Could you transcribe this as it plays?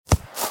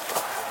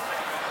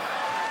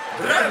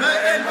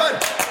Drømmeelver!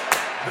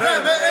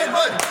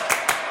 Drømmeelver!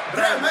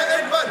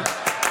 Drømmeelver!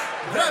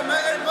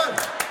 Drømmeelver!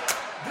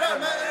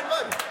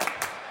 Drømmeelver!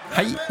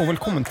 Hei og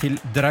velkommen til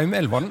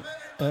Draumeelveren.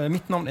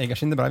 Mitt navn er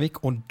Geir Skinde Breivik,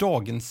 og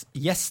dagens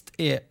gjest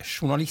er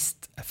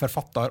journalist,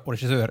 forfatter og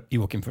regissør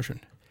Joakim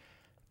Førsund.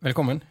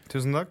 Velkommen.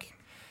 Tusen takk.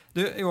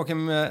 Du,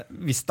 Joakim,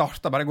 vi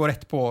starter bare å gå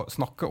rett på å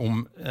snakke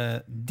om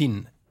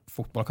din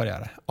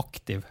fotballkarriere.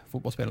 Aktiv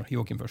fotballspiller,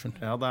 Joakim Førsund.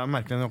 Ja, det er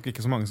merkelig nok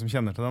ikke så mange som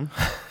kjenner til den.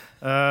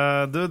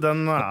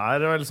 Den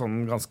er vel sånn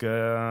ganske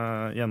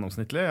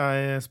gjennomsnittlig.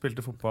 Jeg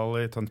spilte fotball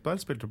i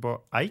Tønsberg, spilte på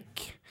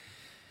Eik.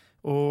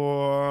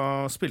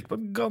 Og spilte på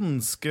et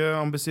ganske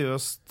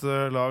ambisiøst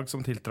lag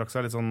som tiltrakk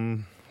seg litt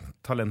sånn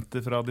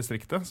talenter fra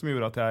distriktet, som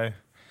gjorde at jeg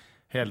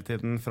hele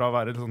tiden, fra å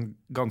være sånn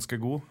ganske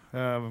god,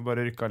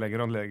 bare rykka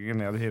lenger og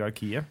lenger ned i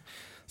hierarkiet.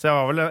 Så jeg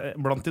var vel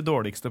blant de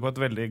dårligste på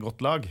et veldig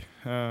godt lag,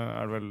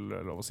 er det vel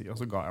lov å si. Og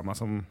så ga jeg meg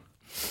som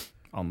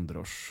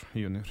andreårs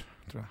junior,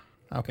 tror jeg.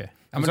 Okay.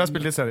 Ja, men så jeg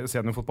spilte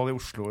seniorfotball i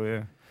Oslo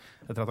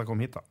etter at jeg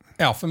kom hit, da.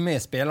 Ja, for vi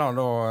spiller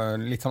da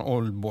litt sånn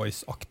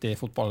oldboys-aktig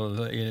fotball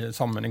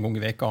sammen en gang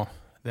i veka.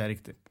 Det er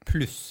riktig.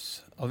 Pluss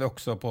at vi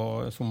også på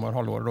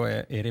sommerhalvåret da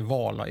er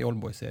rivaler i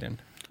oldboys-serien.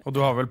 Og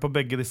du har vel på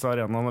begge disse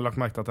arenaene lagt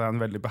merke til at jeg er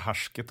en veldig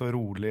behersket og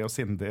rolig og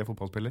sindig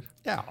fotballspiller?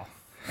 Ja,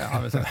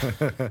 jeg vil si.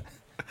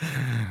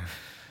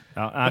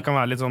 Ja, jeg kan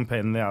være litt sånn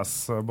pain in the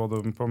ass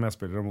både på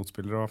medspillere og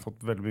motspillere, og har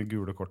fått veldig mye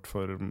gule kort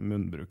for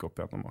munnbruk opp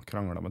igjennom og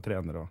kranglet med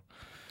trenere.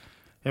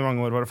 I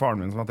mange år var det faren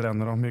min som var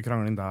trener, og mye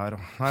krangling der.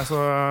 Nei, så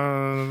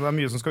det er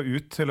mye som skal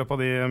ut i løpet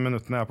av de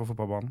minuttene jeg er på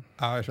fotballbanen.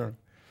 Ja, jeg skjønner.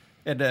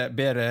 Er det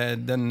bedre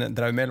den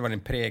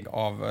Draumeelveren preg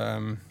av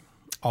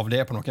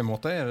det på noen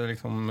måte? Er det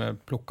liksom,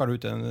 plukker du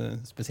ut en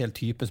spesiell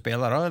type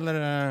spillere, eller?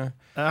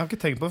 Jeg har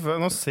ikke tenkt på det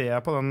før. Nå ser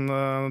jeg på den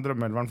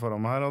Drømmeelveren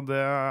foran meg her, og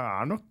det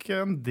er nok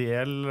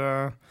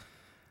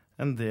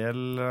en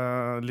del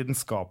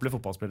lidenskapelige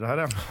fotballspillere her,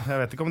 ja. Jeg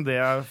vet ikke om det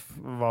er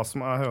hva som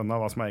er høna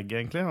og hva som er egget,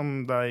 egentlig. Om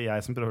det er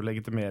jeg som prøver å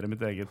legitimere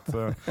mitt eget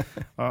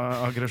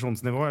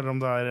aggresjonsnivå, eller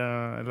om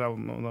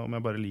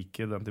jeg bare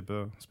liker den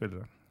type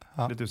spillere.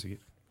 Ja. Litt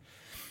usikker.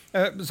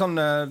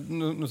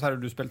 Nå sier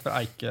du spilte for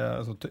Eik,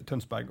 altså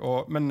Tønsberg,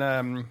 men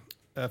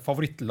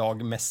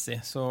favorittlagmessig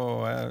så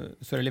er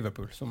det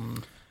Liverpool som...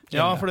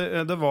 Ja, for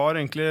det var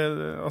egentlig,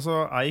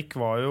 altså Eik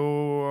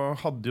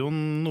hadde jo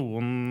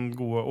noen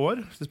gode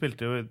år. De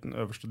spilte jo i den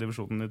øverste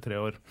divisjonen i 3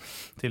 år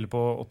tidlig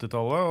på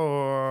 80-tallet,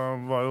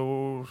 og var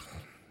jo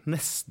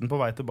nesten på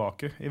vei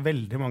tilbake i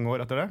veldig mange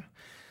år etter det.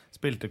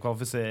 Spilte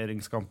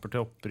kvalifiseringskamper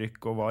til opprykk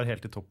og var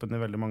helt i toppen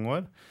i veldig mange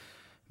år.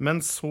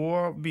 Men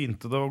så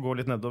begynte det å gå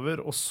litt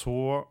nedover, og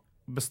så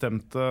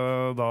bestemte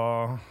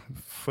da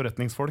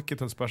forretningsfolk i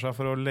Tønsberg seg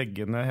for å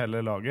legge ned hele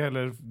laget,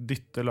 eller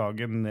dytte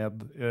laget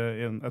ned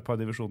i et par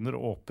divisjoner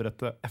og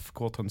opprette FK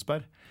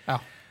Tønsberg. Ja.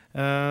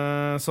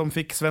 Som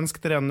fikk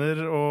svensk trener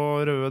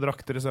og røde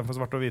drakter i stedet for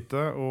svart og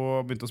hvite,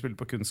 og begynte å spille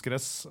på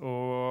kunstgress,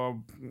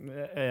 og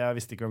jeg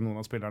visste ikke hvem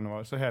noen av spillerne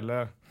var. Så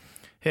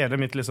hele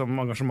mitt liksom,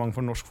 engasjement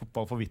for norsk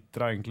fotball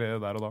forvitret egentlig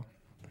der og da.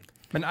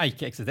 Men Eik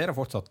eksisterer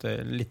fortsatt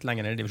litt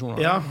lenger ned i divisjonen?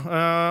 Ja,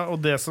 og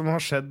det som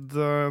har skjedd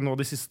nå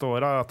de siste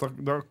årene er at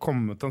det har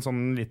kommet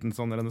en liten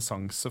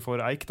renessanse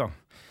for Eik, da.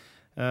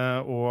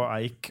 Og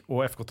Eik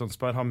og FK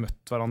Tønsberg har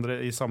møtt hverandre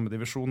i samme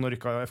divisjon, og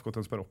rykket FK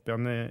Tønsberg opp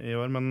igjen i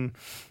år,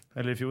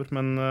 eller i fjor,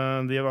 men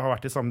de har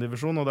vært i samme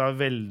divisjon, og det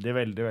er veldig,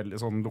 veldig, veldig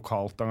sånn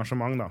lokalt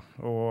engasjement, da.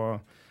 Og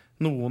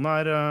noen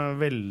er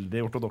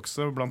veldig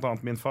ortodokse, blant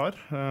annet min far,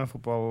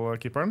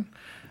 fotballkeeperen.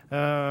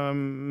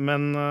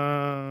 Men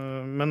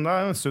det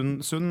er en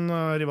sunn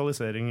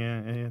rivalisering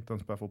i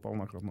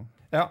Tønsberg-fotballen akkurat nå.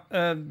 Ja,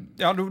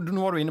 nå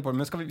var du inne på det,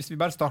 men hvis vi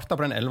bare starter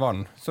på den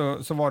elveren,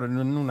 så var det,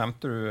 nå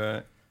nevnte du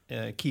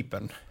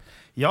keeperen.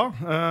 Ja,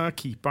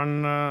 keeperen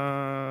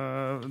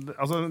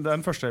altså det er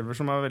en første elver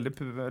som er veldig,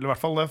 eller i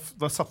hvert fall da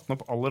jeg satte den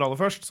opp aller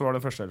først, så var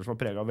det første elver som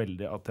var preget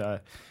veldig at jeg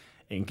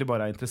egentlig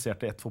bare er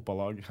interessert i ett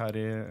fotballag her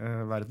i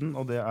verden,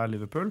 og det er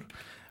Liverpool.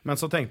 Men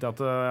så tenkte jeg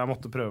at jeg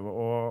måtte prøve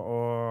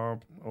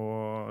å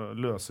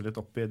løse litt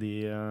opp i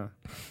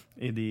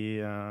de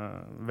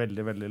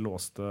veldig, veldig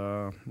låste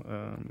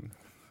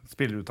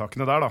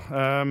spilleruttakene der, da.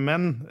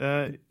 Men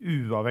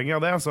uavhengig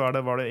av det, så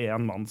var det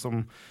en mann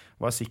som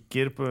var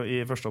sikker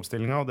i første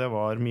oppstillingen, og det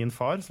var min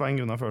far, Svein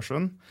Gunnar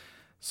Førsund,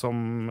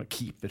 som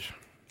keeper.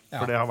 Ja.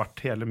 For det har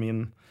vært hele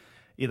min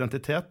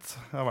identitet.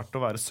 Har vært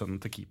å være sønnen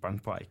til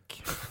keeperen på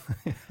Eik.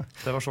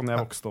 Det var sånn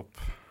jeg vokste opp.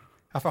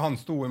 Ja, for han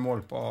sto i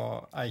mål på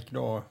Eik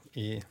da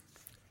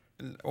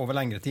over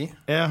lengre tid?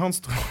 Han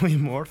sto i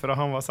mål fra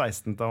han var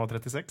 16 til han var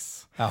 36.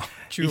 Ja,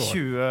 20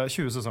 år. I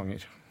 20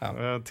 sesonger.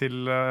 Ja.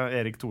 Til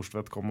Erik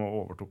Thorstvedt kom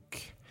og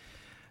overtok.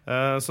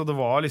 Så det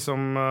var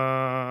liksom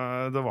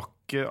det var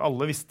ikke,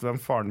 alle visste hvem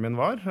faren min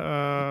var,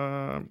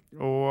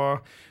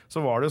 og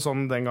så var det jo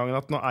sånn den gangen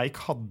at når Eik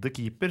hadde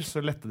keeper,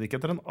 så lette de ikke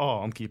etter en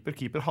annen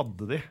keeper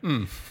hadde de.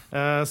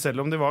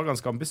 Selv om de var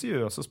ganske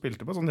ambisiøse og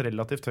spilte på sånn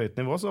relativt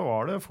høyt nivå, så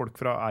var det folk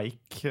fra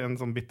Eik,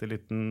 en sånn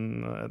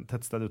bitteliten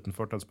tettsted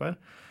utenfor Tønsberg,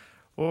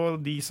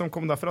 Og de som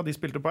kom derfra, de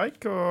spilte på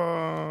Eik,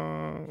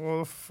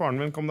 og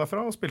faren min kom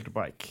derfra og spilte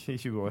på Eik i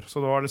 20 år.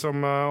 Så det var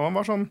liksom, og han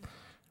var sånn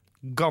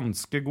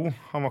ganske god.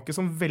 Han var ikke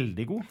sånn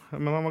veldig god,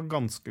 men han var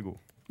ganske god.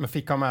 Men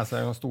fikk han med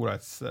seg noen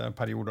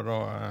storhetsperioder da,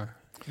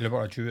 i løpet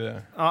av 20?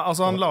 Ja,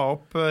 altså han la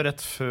opp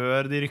rett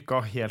før de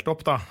rykka helt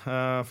opp da,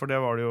 for det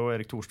var det jo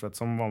Erik Thorstvedt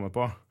som var med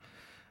på.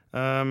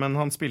 Men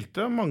han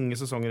spilte mange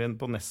sesonger inn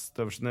på nest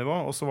øverste nivå,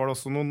 og så var det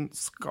også noen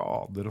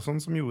skader og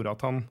sånn som gjorde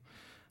at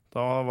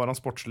da var han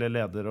sportslig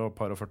leder og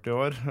par og 40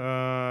 år,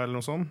 eller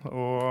noe sånt,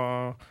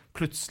 og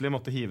plutselig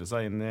måtte hive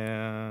seg inn i...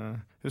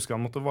 Husker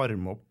han måtte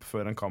varme opp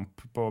før en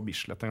kamp på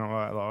Bislett en gang,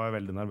 da var jeg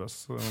veldig nervøs.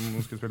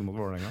 Han skulle spille mot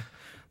Vålerenga.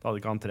 Da hadde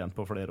ikke han trent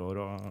på flere år,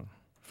 og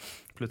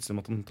plutselig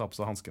måtte han ta på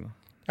seg hanskene.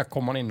 Ja,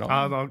 kom han inn da?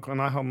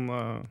 Nei, han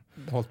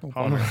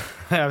han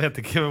jeg vet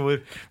ikke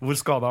hvor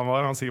skadet han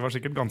var. Han var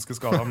sikkert ganske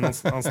skadet, men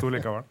han sto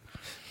likevel.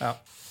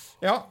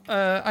 Ja,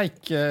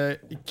 Eik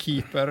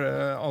keeper,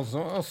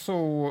 altså,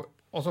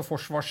 og så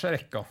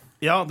forsvarsrekka.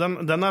 Ja,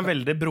 den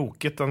veldig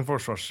broket, den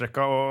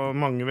forsvarsrekka, og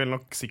mange vil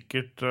nok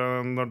sikkert,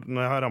 når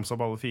jeg har ramset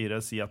opp alle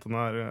 4, si at det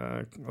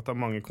er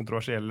mange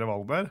kontroversielle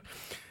valg der.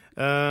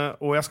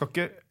 Og jeg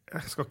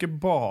skal ikke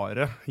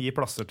bare gi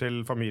plasser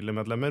til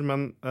familiemedlemmer,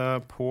 men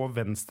på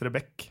venstre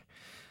bekk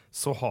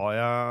så har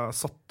jeg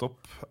satt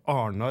opp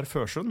Arnar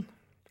Førsund,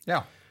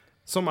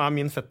 som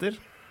min fetter,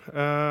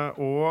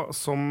 og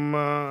som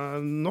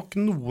nok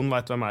noen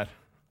vet hvem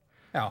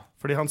Ja,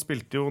 fordi han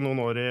spilte jo noen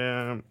år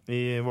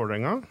i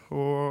Vålerenga,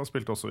 og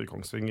spilte også i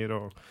Kongsvinger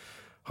og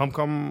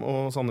HamKam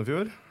og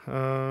Sandefjord.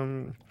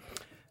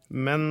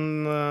 Men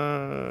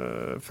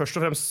først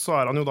og fremst så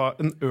han jo da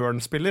en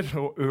Ørn-spiller,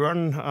 og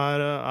Ørn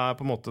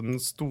på en måte den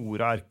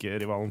store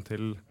erkerivalen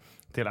til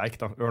Eik,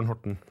 da, Ørn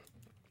Horten.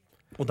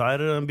 Og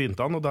der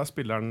begynte han, og der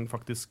spiller han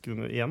faktisk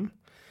igjen.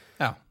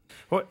 Ja.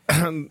 Og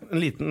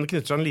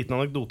knytter seg en liten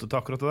anekdote til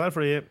akkurat det der,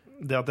 fordi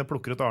det at jeg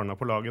plukker ut Arna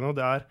på laget nå,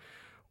 det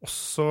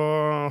også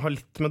har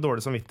litt med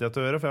dårlig samvittighet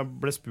å gjøre, for jeg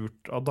ble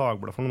spurt av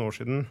Dagbladet for noen år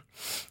siden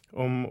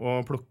om å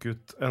plukke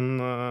ut en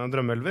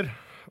drømmeelver,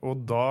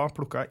 og da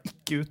plukket jeg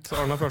ikke ut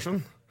Arnar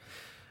Førsund.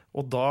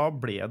 Og da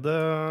ble det,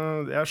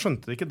 jeg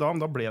skjønte det ikke da, men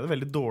da ble det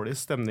veldig dårlig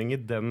stemning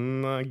i den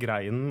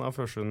greien av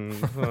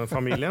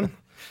Førsund-familien.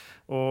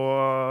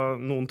 Og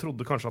noen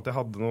trodde kanskje at jeg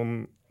hadde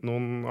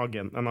en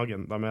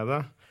agenda med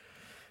det.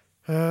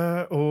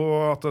 Og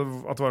at det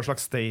var et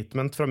slags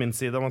statement fra min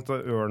side om at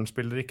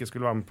Ørn-spillere ikke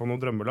skulle være med på noe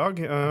drømmelag,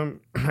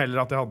 eller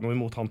at jeg hadde noe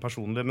imot han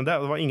personlig, men det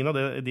var ingen av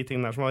de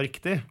tingene der som var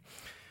riktig.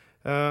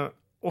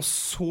 Og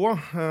så,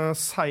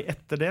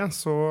 etter det,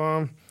 så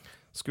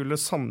skulle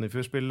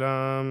Sandefjord spille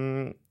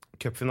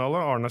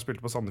cupfinale. Arne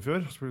spilte på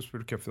Sandefjord,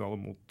 spilte cupfinale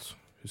mot,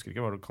 husker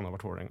ikke, kan det ha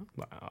vært Vålerenga?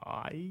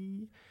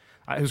 Nei,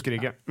 jeg husker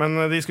ikke,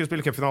 men de skulle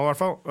spille cupfinale i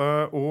hvert fall,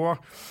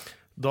 og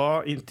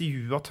da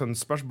intervjuet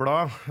Tønsbergs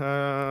Blad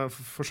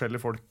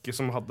forskjellige folk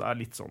som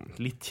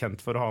litt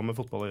kjent for å ha med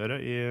fotball å gjøre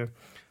i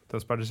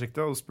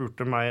Tønsberg-distriktet, og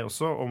spurte meg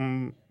også om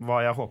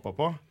hva jeg håpet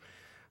på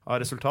av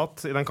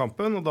resultat i den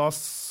kampen, og da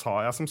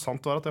sa jeg som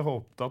sant var at jeg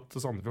håpet at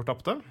Sandefjord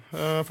tappte,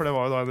 for det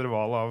var jo da en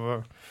rival av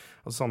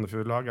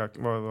Sandefjord-lag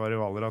var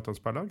rivaler av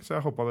Tønsberg-lag, så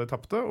jeg håpet at de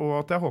tappte, og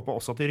at jeg håpet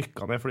også at de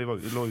rykket ned, for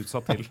de lå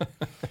utsatt til.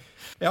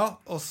 Ja,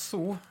 og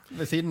så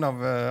ved siden av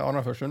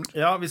Arnar Førsund.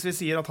 Ja, hvis vi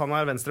sier at han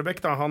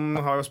venstrebekk, da, han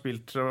har jo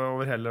spilt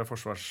over hele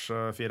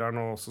forsvarsfireren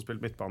og også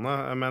spilt midtbane,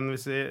 men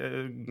hvis vi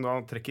da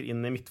trekker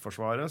inn i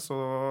midtforsvaret, så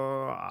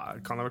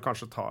kan jeg vel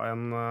kanskje ta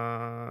en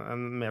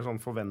mer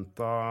sånn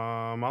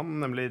forventet mann,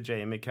 nemlig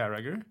Jamie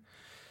Carragher.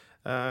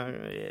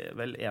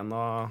 Vel en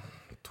av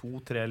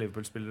 2-3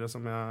 Liverpool-spillere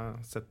som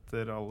jeg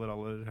setter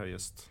aller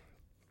høyest.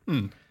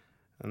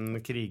 En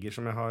kriger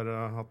som jeg har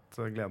hatt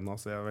gleden av å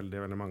se veldig,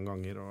 veldig mange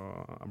ganger,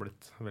 og er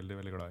blitt veldig,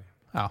 veldig glad i.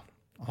 Ja,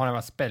 han har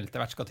vel spilt,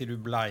 jeg vet ikke hva tid du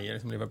ble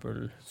liksom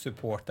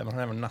Liverpool-supporter, men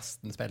han har vel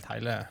nesten spilt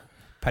hele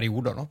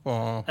perioder nå på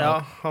Ja,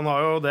 han har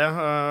jo det,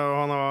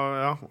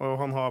 og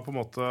han har på en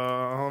måte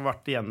han har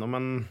vært igjennom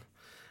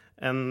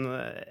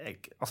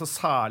altså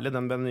særlig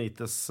den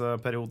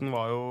Benitez-perioden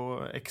var jo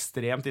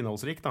ekstremt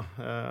innholdsrik da,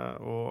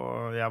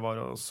 og jeg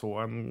var og så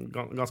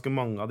ganske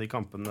mange av de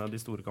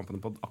store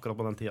kampene akkurat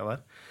på den tida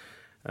der,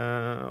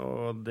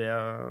 og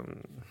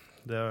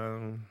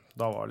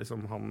da var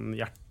liksom han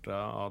hjertet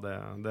av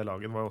det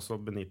laget. Det var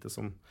også Benitez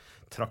som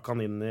trakk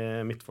han inn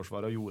i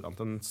midtforsvaret og gjorde han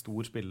til en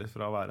stor spiller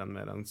fra å være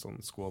mer en sånn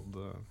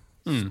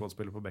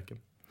squad-spiller på bekken.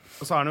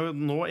 Og så han jo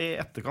nå i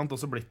etterkant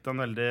også blitt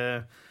en veldig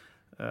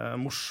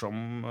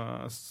morsom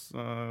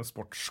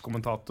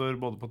sportskommentator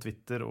både på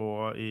Twitter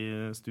og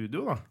i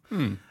studio da.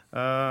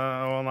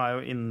 Og han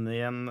jo inne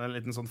i en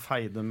liten sånn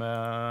feide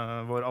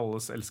med vår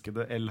alles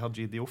elskede El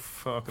Hadji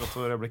Diouf akkurat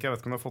for øyeblikket, jeg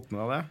vet ikke om du har fått med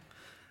deg det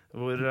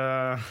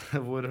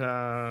hvor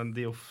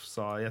Diouf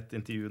sa i et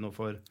intervju nå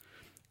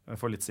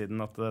for litt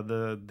siden at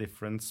the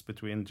difference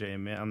between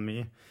Jamie and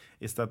me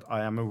is that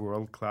I am a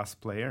world class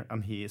player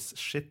and he is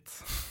shit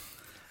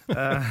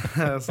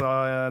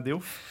sa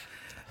Diouf.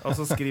 Og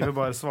så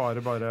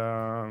svarer bare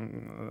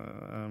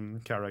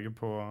Carragher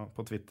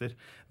på Twitter.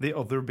 The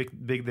other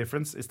big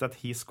difference is that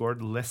he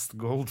scored less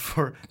goals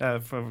for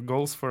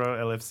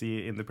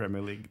LFC in the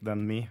Premier League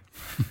than me.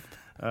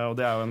 Og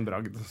det jo en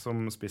bragd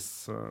som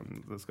spiss.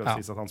 Det skal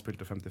sies at han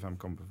spilte 55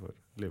 kamper for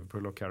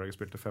Liverpool, og Carragher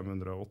spilte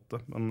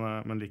 508,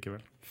 men likevel.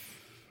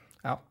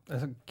 Ja,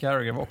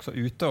 Carragher var også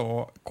ute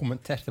og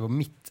kommenterte på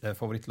mitt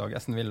favorittlag,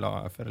 Aston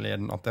Villa,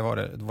 forleden, at det var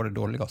det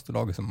dårligste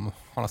laget som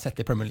han har sett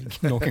i Premier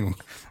League noen gang.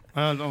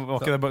 Var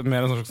ikke det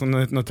mer en slags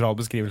nøytral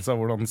beskrivelse av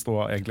hvordan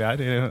ståa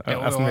egentlig i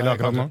Aston Villa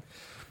akkurat nå?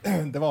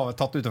 Det var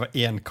tatt ut over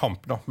én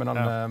kamp, da,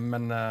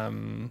 men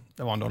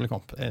det var en dårlig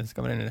kamp. Jeg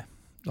skal være inn i det.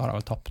 Da har de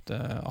vel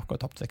akkurat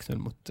tapt 6-0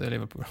 mot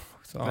Liverpool.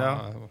 Så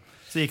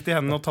gikk de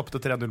hendene og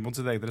tappte 3-0 mot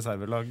sitt eget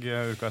reservelag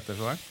uka etter,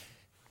 så der?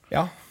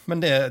 Ja, men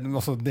det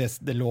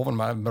lover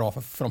meg bra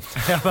for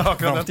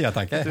framtida,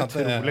 tenker jeg. Et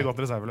utrolig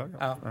godt reservelag.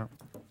 Ja.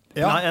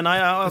 Nei,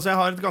 altså jeg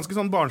har et ganske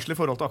sånn barnslig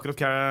forhold til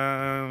akkurat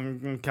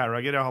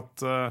Carragher. Jeg har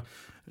hatt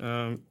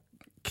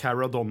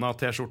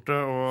Caradonna-t-skjorte,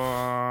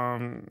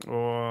 og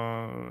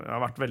jeg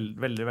har vært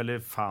veldig,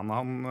 veldig fan av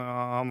han.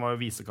 Han var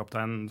jo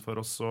visekaptein for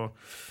oss, og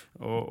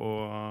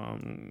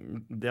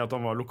det at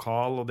han var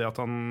lokal, og det at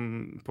han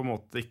på en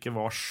måte ikke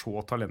var så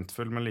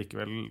talentfull, men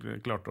likevel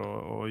klarte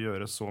å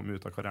gjøre så mye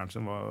ut av karrieren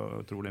sin, var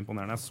utrolig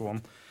imponerende. Jeg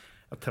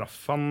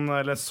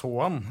så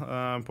han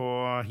på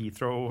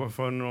Heathrow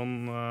for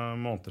noen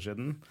måneder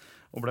siden,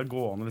 og ble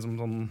gående liksom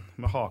sånn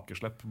med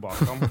hakeslepp bak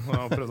ham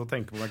og prøvde å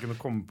tenke på om jeg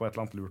kunne komme på et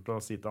eller annet lurt og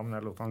si til ham, men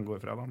jeg lot han gå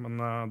ifra da. Men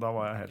da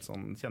var jeg helt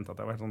sånn, kjente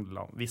at jeg var helt sånn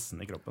vissen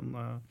i kroppen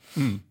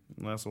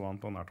når jeg så han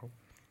på nært hold.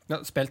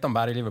 Ja, spilte han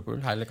bare i Liverpool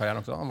hele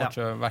karrieren også? Han var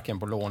ikke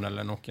hverken på lån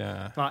eller noe?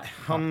 Nei,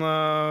 han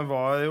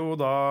var jo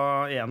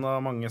da en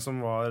av mange som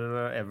var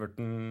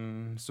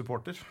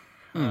Everton-supporter.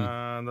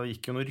 Det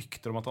gikk jo noen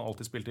rykter om at han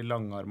alltid spilte i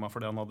langarma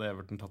fordi han hadde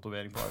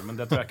Everton-tatovering på armen.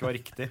 Det tror jeg ikke var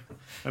riktig,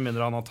 med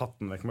mindre han hadde tatt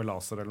den vekk med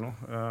laser eller noe.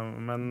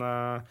 Men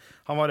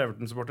han var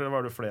Everton-supporter. Det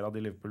var jo flere av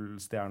de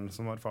Liverpool-stjernene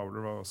som var.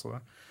 Fowler var også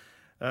det.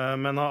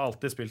 Men har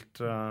alltid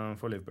spilt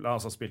for Liverpool.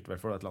 Altså spilt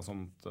vel for et eller annet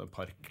sånt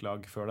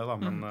parklag før det da,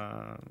 men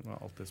har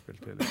alltid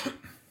spilt i Liverpool.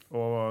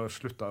 Og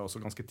slutta jo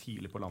også ganske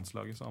tidlig på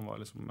landslaget, så han var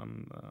liksom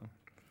en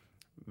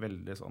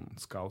veldig sånn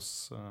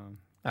skaus.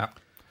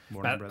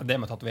 Det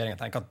med tatovering,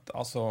 jeg tenker at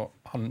altså,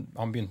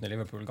 han begynte i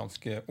Liverpool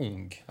ganske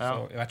ung,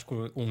 så jeg vet ikke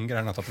hvor ung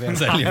denne tatoveringen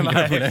seg i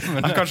Liverpool.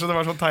 Men kanskje det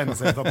var sånn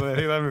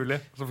tegneserietatovering, det mulig,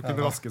 så det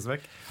kunne vaskes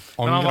vekk.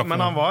 Men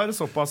han var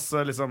såpass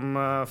liksom,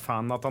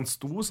 fan at han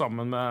sto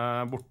sammen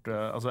med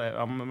altså,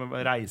 han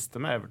reiste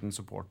med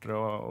Everton-supportere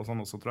og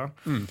sånn også, tror jeg.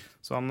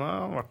 Så han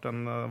var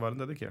en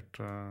dedikert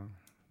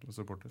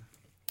supporter.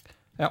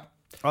 Ja.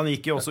 Han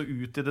gikk jo også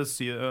ut i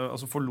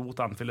altså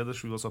forlot Anfield i det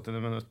 77.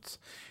 minutt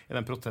i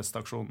den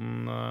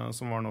protestaksjonen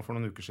som var nå for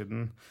noen uker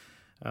siden.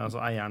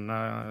 Altså eierne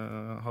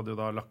hadde jo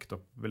da lagt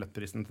opp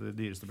billettprisen til de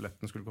dyreste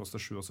billettene skulle koste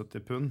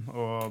 77 pund,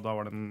 og da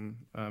var det en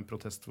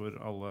protest hvor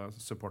alle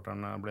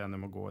supporterne ble enige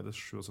om å gå i det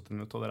 77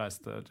 minutt, og det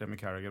reiste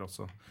Jamie Carragher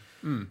også.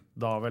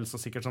 Da vel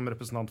så sikkert som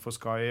representant for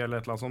Sky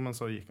eller et eller annet sånt, men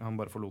så gikk han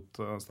bare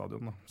forlot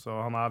stadion da.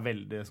 Så han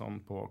veldig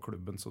sånn på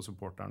klubbens og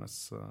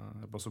supporternes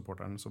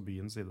og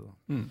byens side da.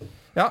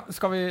 Ja,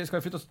 skal vi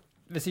flytte oss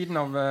ved siden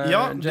av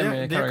Jamie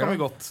Carragher? Det kan vi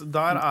godt.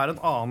 Der en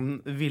annen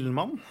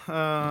villmann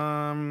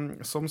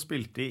som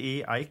spilte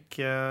i Eik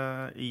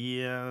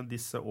i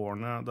disse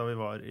årene da vi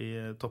var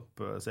i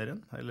toppserien,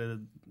 eller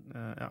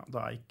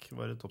da Eik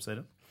var i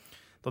toppserien.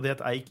 Da det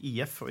het Eik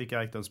IF og ikke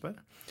Eik Dønsberg.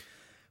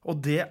 Og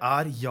det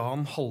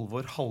Jan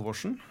Halvor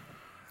Halvorsen.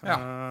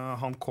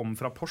 Han kom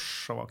fra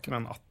Porsche og var ikke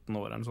mer enn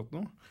 18 år eller sånt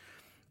nå.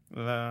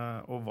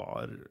 Og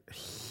var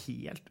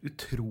helt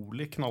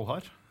utrolig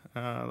knallhard.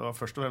 Det var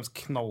først og fremst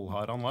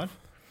knallhard han var.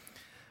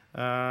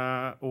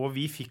 Og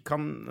vi fikk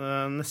han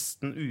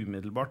nesten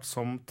umiddelbart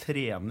som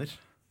trener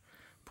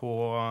på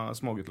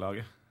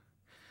småguttelaget.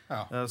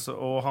 Og jeg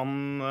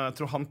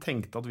tror han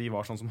tenkte at vi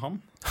var sånn som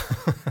han.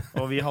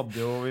 Og vi var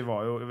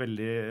jo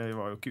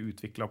ikke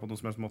utviklet på noen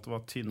som helst måte,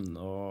 var tynne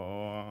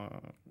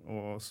og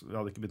vi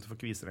hadde ikke begynt å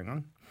få kviser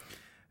engang.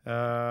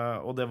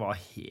 Og det var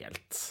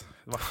helt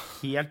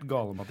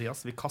gale,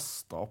 Mathias. Vi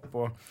kastet opp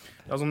og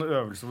sånne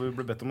øvelser hvor vi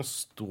ble bedt om å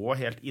stå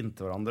helt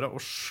inntil hverandre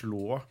og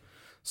slå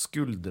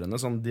skuldrene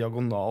sånn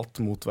diagonalt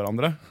mot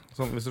hverandre,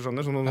 sånn, hvis du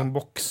skjønner, sånn noen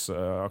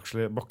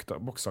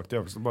bokseaktige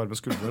øvelser bare med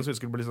skuldrene, så vi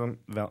skulle bli sånn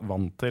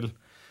vant til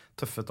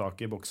tøffe tak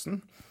i boksen.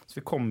 Så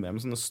vi kom hjem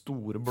med sånne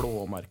store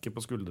blåmerker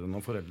på skuldrene,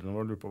 og foreldrene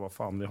våre lurte på hva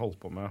faen vi holdt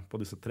på med på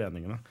disse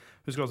treningene.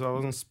 Husker også vi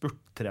hadde en sånn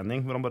spurttrening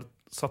hvor han bare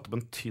satte opp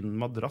en tynn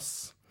madrass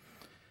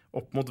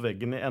opp mot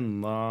veggen i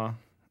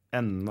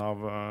enden av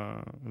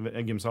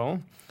gymsalen,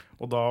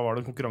 og da var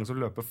det en konkurranse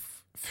å løpe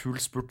full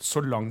spurt så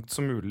langt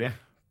som mulig.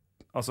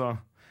 Altså,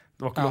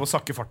 det var ikke lov å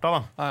sakke farta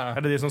da.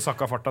 Eller de som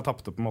sakka farta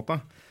tappte på en måte.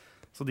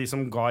 Så de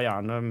som ga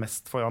gjerne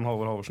mest for Jan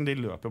Halvor Halvorsen, de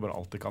løp jo bare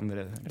alt de kan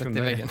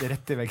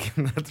rett i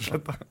veggen, rett og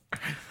slett.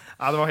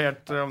 Det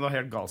var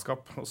helt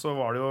galskap. Og så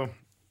var det jo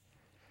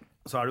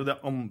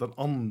den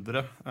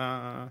andre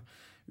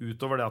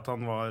utover det at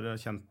han var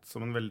kjent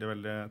som en veldig,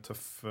 veldig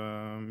tøff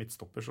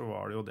midtstopper, så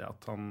var det jo det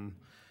at han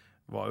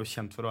var jo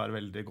kjent for å være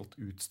veldig godt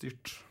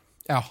utstyrt.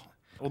 Ja.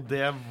 Og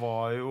det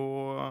var jo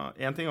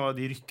en ting var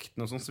de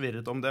ryktene som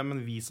svirret om det,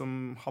 men vi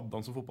som hadde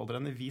han som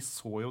fotballtrener, vi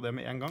så jo det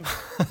med en gang.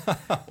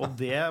 Og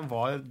det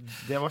var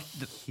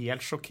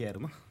helt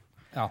sjokkerende.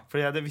 Ja. For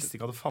jeg visste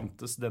ikke at det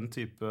fantes den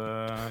type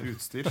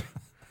utstyr.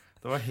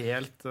 Det var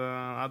helt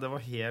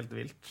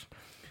vilt.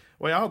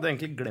 Og jeg hadde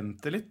egentlig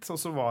glemt det litt, og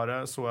så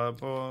så jeg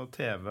på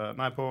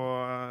på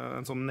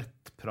en sånn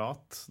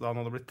nettprat da han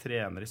hadde blitt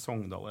trener i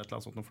Sogndal et eller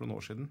annet sånt for noen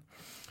år siden.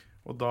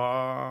 Og da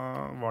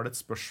var det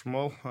et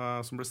spørsmål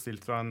som ble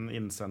stilt fra en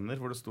innsender,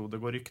 hvor det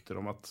går rykter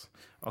om at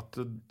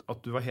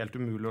du var helt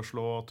umulig å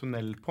slå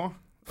tunnel på.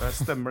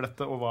 Stemmer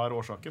dette, og hva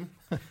årsaken?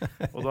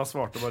 Og da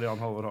svarte bare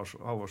Jan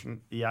Halvorsen: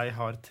 jeg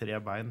har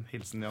 3 bein,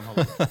 hilsen Jan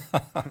Halvorsen.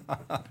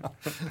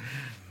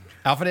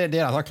 Ja, for det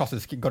en sånn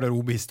klassisk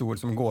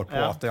garderobehistorie som går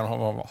på at Jan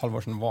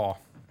Halvorsen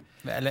var,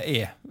 eller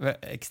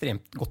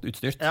ekstremt godt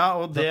utstyrt. Ja,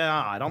 og det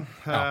han.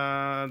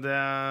 Ja.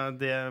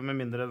 Det med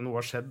mindre noe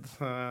har skjedd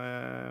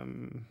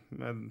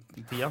med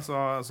tida,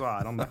 så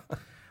han det.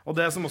 Og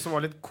det som også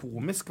var litt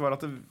komisk, var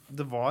at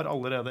det var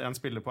allerede en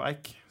spiller på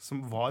Eik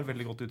som var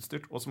veldig godt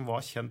utstyrt, og som var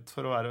kjent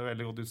for å være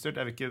veldig godt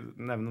utstyrt. Jeg vil ikke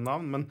nevne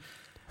navn, men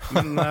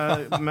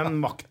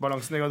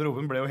maktbalansen i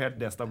garderoben ble jo helt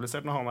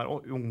destabilisert når han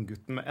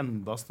unggutten med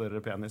enda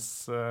større penis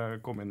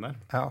kom inn der.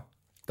 Ja.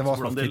 Det var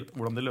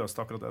hvordan de løste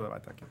akkurat det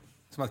vet jeg ikke.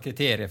 Som et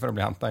kriterium for å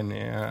bli hentet inn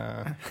i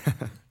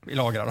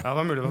lageret. Ja, det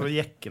var mulig å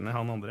jekke ned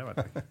han andre, jeg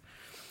vet ikke.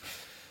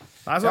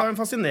 Nei, så er det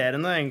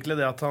fascinerende egentlig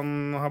det at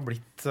han har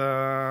blitt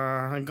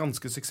en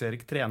ganske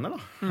suksessrik trener da.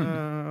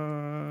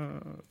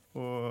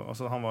 Og,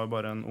 altså, han var jo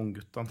bare en ung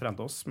gutt, han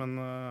trente oss, men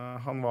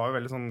han var jo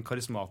veldig sånn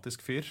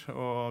karismatisk fyr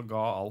og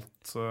ga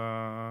alt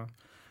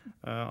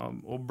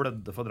og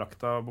blødde for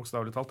drakta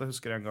bokstavelig talt. Jeg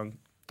husker en gang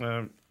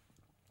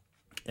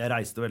jeg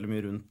reiste veldig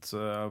mye rundt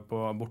på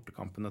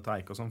bortekampene til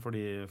Eik og sånn,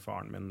 fordi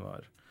faren min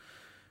var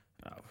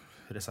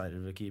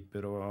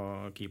reservekeeper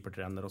og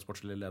keepertrener og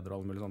sportslig leder og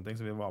alle mulige sånne ting,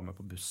 så vi var med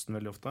på bussen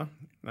veldig ofte.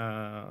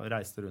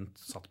 Reiste rundt,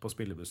 satt på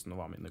spillebussen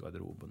og var med inn i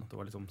garderoben. Det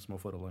var liksom små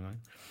forhold en gang.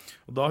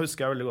 Og da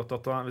husker jeg veldig godt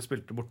at Eik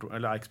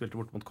spilte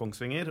bort mot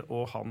Kongsvinger,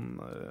 og han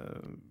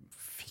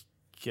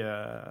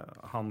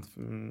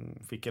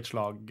fikk et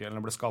slag,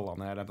 eller ble skallet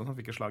ned, eller han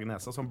fikk et slag i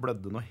nesa, så han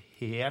blødde noe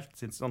helt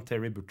sinnssykt, sånn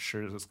Terry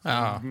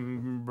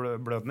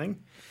Butcher-blødning.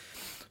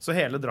 Så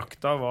hele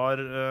drakta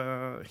var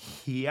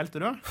helt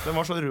rød. Den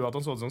var så rød at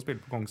han så ut som han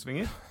spilte på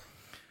Kongsvinger.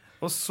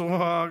 Og så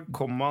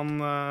kom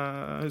han,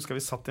 husker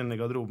vi satt inne i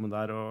garderoben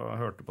der og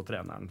hørte på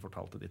treneren,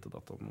 fortalte ditt og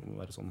datt om å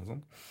være sånn og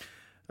sånn.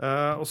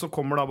 Og så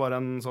kommer da bare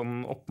en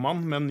sånn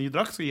oppmann med en ny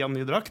drakt, skal gi han en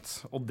ny drakt,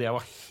 og det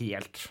var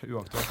helt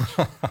uaktuelt.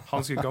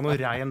 Han skulle ikke ha noe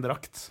rein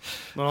drakt.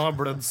 Når han har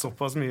blødd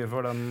såpass mye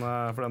for den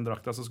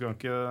drakta, så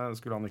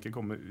skulle han ikke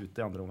komme ut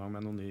i andre omgang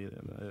med noen ny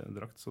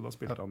drakt. Så da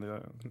spilte han i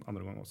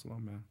andre omgang også da,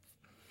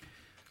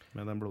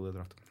 med den blodige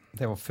drakta.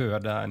 Det var før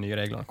de nye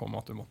reglene kom,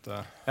 at du måtte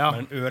med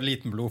en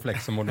ørliten blodflekk,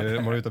 så må du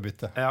ut og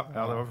bytte. Ja,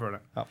 det var før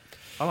det. Ja.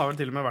 Han har vel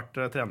til og med vært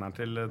treneren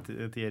til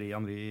Thierry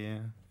Henry i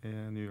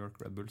New York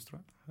Red Bulls, tror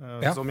jeg.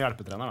 Som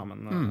hjelpetrener, da,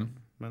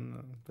 men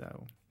det er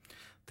jo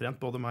trent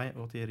både meg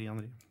og Thierry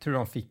Henry. Tror du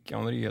han fikk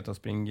Henry til å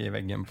springe i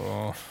veggen på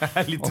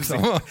litt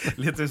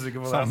usikker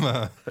på det.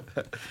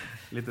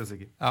 Litt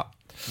usikker. Ja.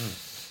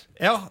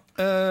 Ja,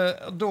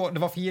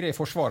 det var 4 i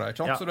forsvaret,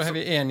 ikke sant? Så da har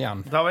vi 1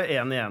 igjen. Da har vi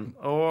 1 igjen.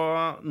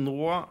 Og nå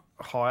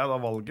har jeg da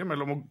valget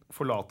mellom å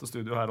forlate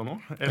studio her og nå,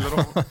 eller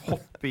å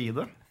hoppe i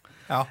det.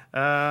 Ja.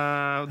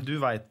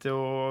 Du vet jo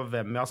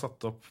hvem jeg har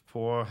satt opp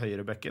på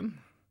høyrebekken.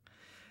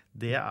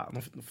 Det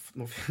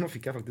nå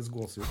fikk jeg faktisk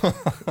gåsehud.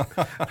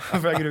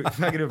 For jeg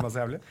gruer meg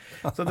så jævlig.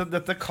 Så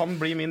dette kan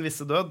bli min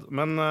visse død,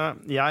 men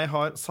jeg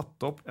har satt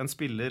opp en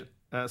spiller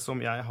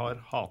som jeg har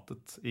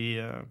hatet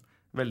i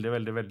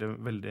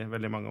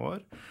veldig mange år.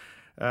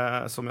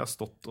 Som jeg har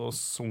stått og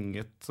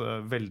sunget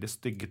veldig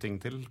stygge ting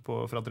til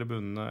fra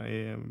tribunene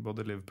i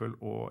både Liverpool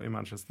og i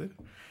Manchester.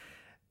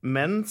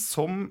 Men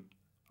som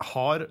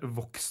har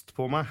vokst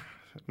på meg,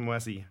 må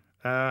jeg si.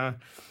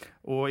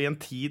 Og i en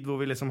tid hvor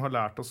vi liksom har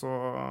lært oss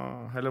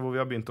eller hvor vi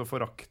har begynt å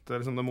forakte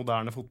liksom den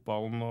moderne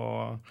fotballen og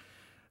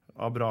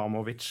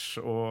Abramovic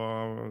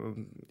og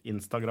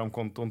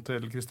Instagram-kontoen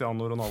til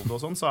Cristiano Ronaldo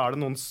og sånn, så er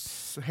det noen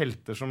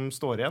helter som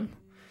står igjen.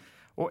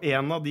 Og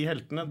en av de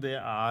heltene, det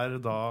er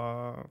da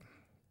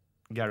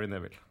Gary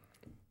Neville.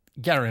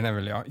 Gary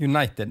Neville, ja.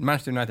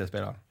 Manchester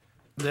United-spiller.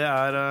 Det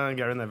er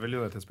Gary Neville,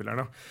 United-spilleren,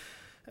 ja.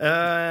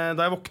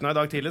 Da jeg våkna i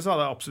dag tidlig, så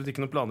hadde jeg absolutt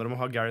ikke noen planer om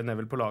å ha Gary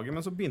Neville på laget,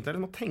 men så begynte jeg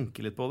liksom å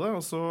tenke litt på det,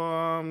 og så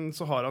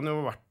har han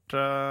jo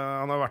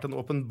vært en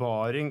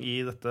åpenbaring i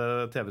dette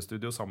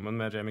TV-studioet sammen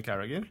med Jamie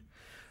Carragher.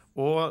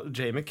 Og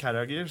Jamie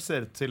Carragher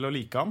ser ut til å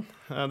like han.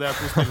 Det er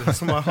 2 spillere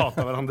som har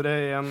hatet hverandre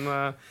i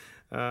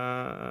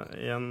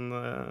en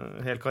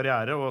hel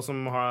karriere, og som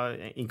har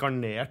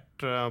inkarnert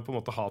på en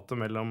måte hatet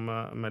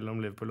mellom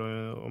Liverpool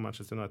og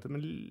Manchester United.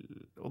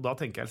 Og da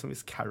tenker jeg liksom,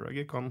 hvis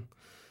Carragher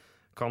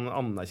kan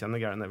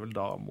anerkjenne Gary Neville,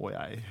 da må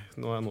jeg,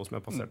 nå som jeg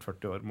har passert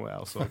 40 år, må jeg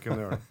også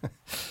kunne gjøre det.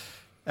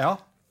 Ja.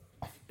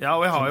 Ja,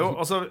 og jeg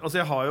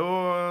har jo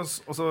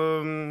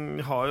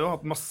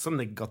hatt masse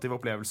negative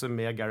opplevelser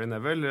med Gary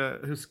Neville.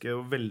 Jeg husker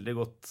jo veldig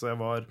godt jeg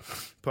var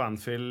på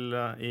Anfield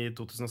i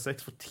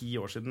 2006, for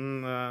 10 år siden.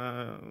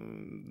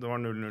 Det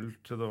var 0-0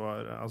 til det var,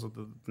 altså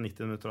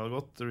 90 minutter hadde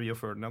gått. Rio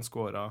Ferdinand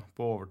skåret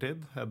på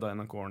overtid, hedda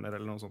inn en corner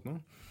eller noe sånt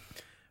noe.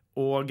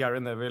 Og Gary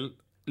Neville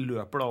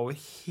løper da over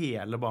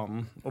hele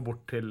banen og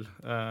bort til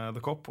The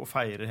Cop og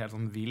feirer helt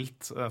sånn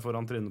vilt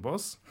foran trynet på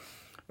oss.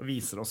 Og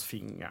viser oss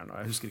fingeren, og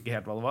jeg husker ikke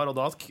helt hva det var. Og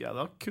da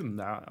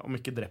kunne jeg, om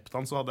ikke drept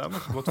han, så hadde jeg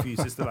nok gått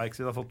fysisk til verks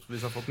hvis jeg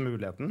hadde fått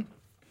muligheten.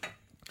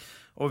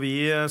 Og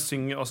vi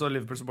synger, altså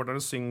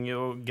Liverpool-supporterne synger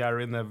jo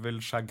Gary Neville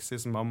shags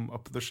his mum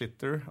up the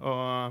shitter,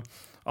 og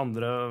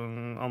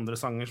andre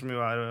sanger som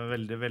jo er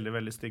veldig, veldig,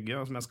 veldig stygge,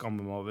 og som jeg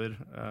skammer meg over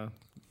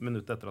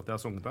minutt etter at jeg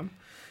har sunget dem.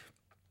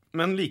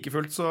 Men like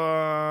fullt så,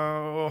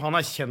 og han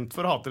er kjent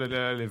for å hate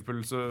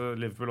Liverpool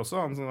også.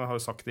 Han har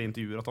jo sagt i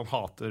intervjuer at han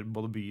hater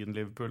både byen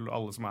Liverpool,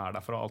 alle som er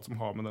derfra, alt som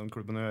har med den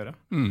klubben å gjøre.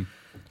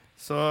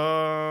 Så,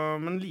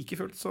 men like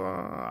fullt så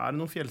er det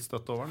noen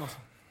fjellstøtt over den, altså.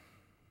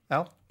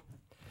 Ja.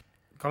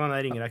 Kan hende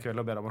jeg ringer deg i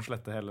kveld og ber om å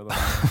slette hele den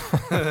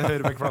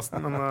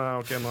Høyrebekk-plassen, men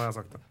ok, nå har jeg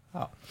sagt det.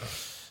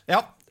 Ja,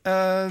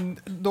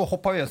 da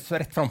hopper vi oss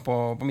rett fram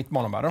på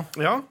midtbanen bare.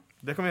 Ja,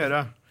 det kan vi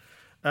gjøre.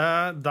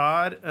 Jeg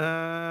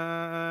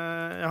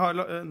har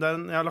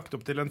lagt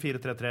opp til en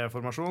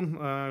 4-3-3-formasjon,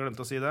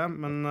 glemte å si det,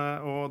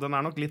 og den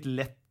er nok litt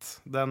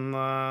lett, den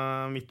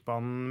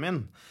midtbanen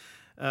min.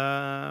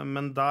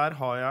 Men der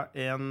har jeg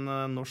en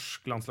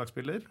norsk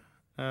landslagsspiller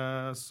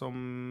som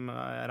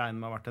jeg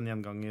regner med har vært en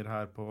gjenganger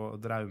her på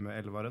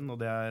Draume-Elvaren, og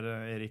det er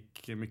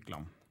Erik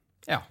Mykland.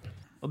 Ja.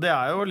 Og det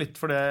er jo litt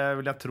for det,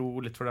 vil jeg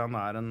tro, litt fordi han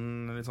er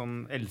en litt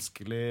sånn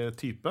elskelig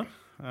type.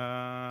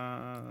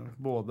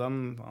 Både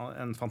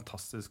en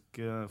fantastisk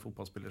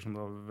fotballspiller som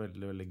det var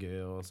veldig, veldig gøy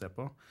å se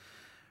på,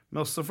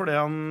 men også fordi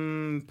han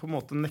på en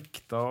måte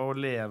nekta å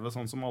leve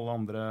sånn som alle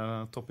andre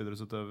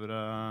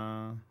toppidrettsutøvere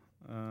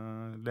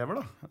lever,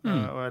 da.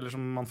 Eller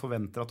som man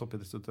forventer at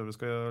toppidrettsutøvere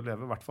skal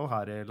leve, i hvert fall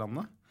her i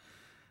landet.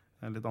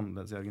 Litt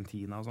annerledes i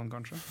Argentina og sånn,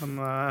 kanskje.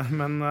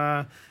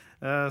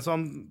 Så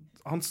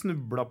han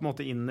snubla på en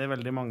måte inn i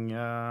veldig mange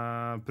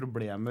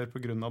problemer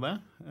på grunn av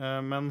det.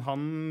 Men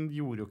han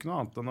gjorde jo ikke noe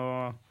annet enn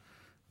å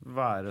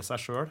være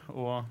seg selv,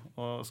 og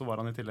så var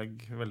han i tillegg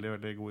veldig,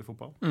 veldig god i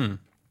fotball.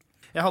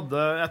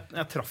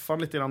 Jeg traff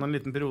han litt i en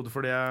liten periode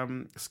fordi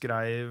jeg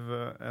skrev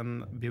en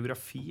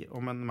biografi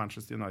om en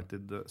Manchester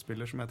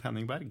United-spiller som het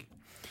Henning Berg.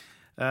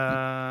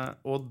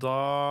 Og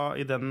da,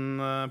 i den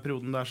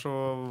perioden der, så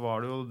var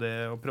det jo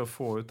det å prøve å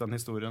få ut den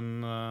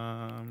historien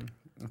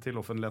til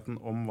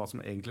offentligheten om hva som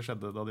egentlig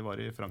skjedde da de var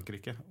i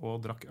Frankrike og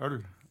drakk øl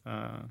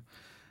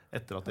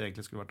etter at de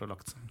egentlig skulle vært og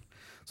lagt seg.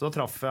 Så da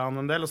traff jeg han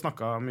en del og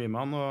snakket mye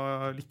med han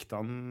og likte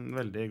han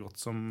veldig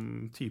godt som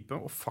type,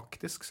 og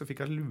faktisk så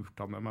fikk jeg lurt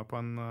han med meg på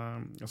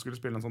jeg skulle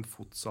spille en sånn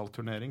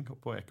futsalturnering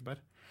på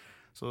Ekeberg,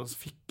 så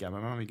fikk jeg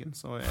med meg Myggen,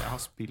 så jeg har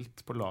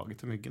spilt på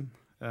laget til Myggen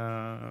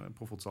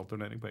på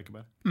futsalturnering på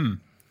Ekeberg.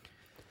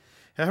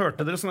 Jeg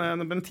hørte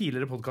en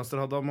tidligere podcaster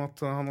hadde om at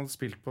han hadde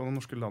spilt på det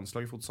norske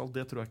landslaget i futsal.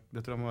 Det tror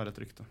jeg må være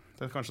et rykte.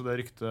 Kanskje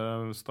det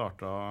ryktet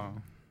startet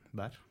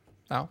der.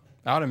 Ja,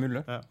 det er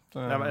mulig. Ja.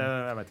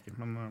 Jeg vet ikke,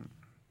 men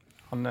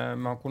han er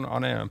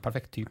en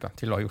perfekt type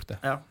til å ha gjort det.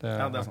 Ja, det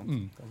er sant.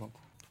 Det er sant.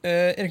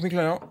 Erik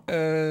Mykland,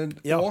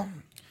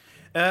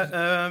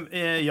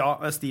 ja,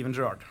 Steven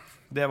Gerrard.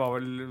 Det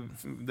var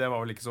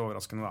vel ikke så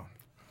overraskende, da.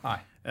 Nei.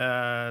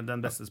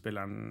 Den beste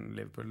spilleren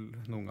Liverpool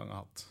noen gang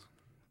har hatt.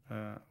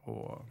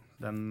 Og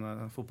den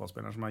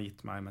fotballspilleren som har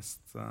gitt meg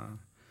mest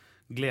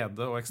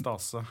glede og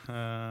ekstase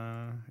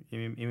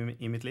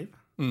i mitt liv.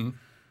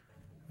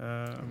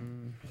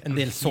 En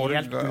del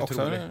sorg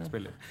også?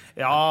 Spiller.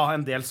 Ja,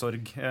 en del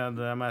sorg,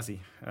 det må jeg si.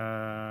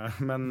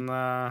 Men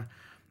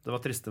det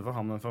var triste for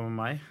han enn for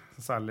meg,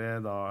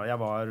 særlig da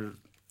jeg var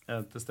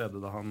til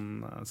stede da han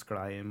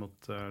sklei mot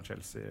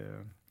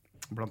Chelsea,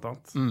 blant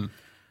annet.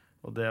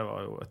 Og det var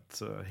jo et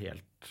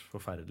helt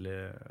forferdelig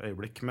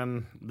øyeblikk, men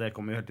det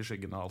kommer jo helt i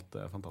skyggen av alt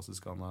det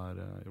fantastiske han har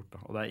gjort da.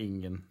 Og det er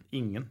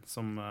ingen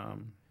som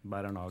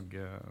bærer nag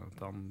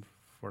til han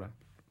for det.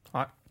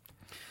 Nei.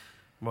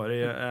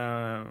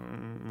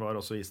 Var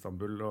også i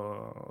Istanbul,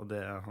 og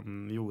det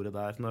han gjorde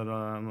der når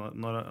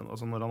han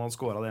hadde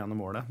skåret det ene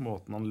målet,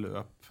 måten han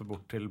løp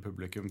bort til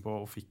publikum på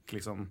og fikk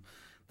liksom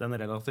den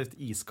relativt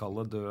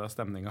iskalde, døde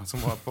stemningen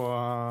som var på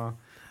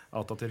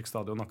Atatürk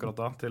stadion akkurat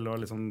da, til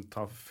å liksom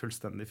ta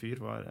fullstendig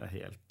fyr, var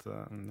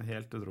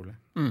helt utrolig.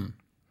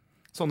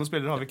 Sånne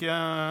spillere har vi ikke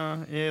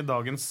i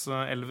dagens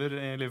elver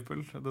i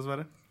Liverpool,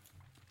 dessverre.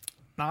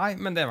 Nei,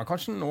 men det var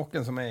kanskje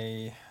noen som er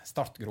i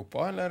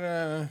startgropa, eller?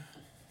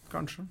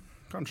 Kanskje.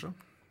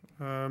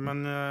 Men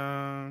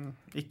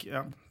ikke,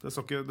 ja, det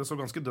så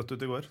ganske dødt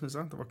ut i går, synes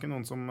jeg. Det var ikke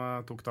noen som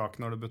tok tak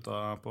når det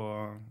butta på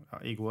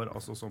i går,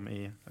 altså som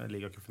i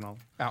ligacupfinalen.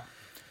 Ja.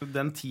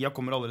 Den tida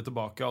kommer aldri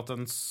tilbake at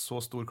en så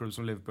stor klubb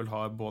som Liverpool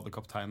har både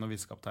kaptein og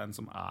visekaptein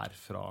som er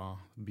fra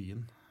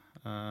byen.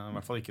 I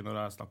hvert fall ikke når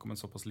det snakk om en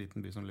såpass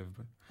liten by som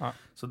Liverpool. Ja.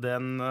 Så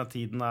den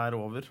tiden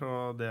over,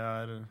 og det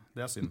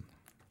er synd.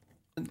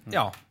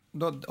 Ja,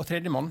 og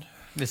tredjemann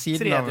ved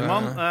siden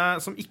Tredjemann, av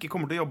som ikke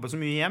kommer til å jobbe så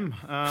mye hjem,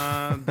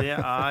 det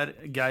er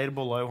Geir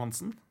Bolla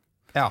Johansen.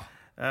 Ja.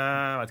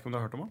 Jeg vet ikke om du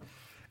har hørt om han?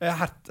 Jeg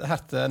har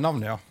hørt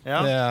navnet, ja.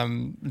 Ja.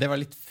 Det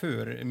var litt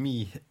før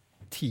min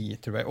tid,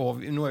 tror jeg. Og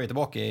nå er vi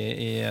tilbake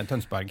i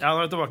Tønsberg. Ja, nå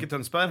er vi tilbake i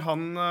Tønsberg.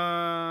 Han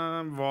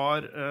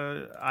var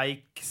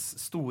Eiks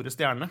store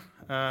stjerne.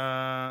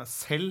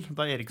 Selv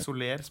da Erik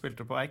Soler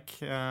spilte på Eik,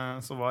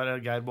 så var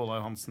Geir Bolla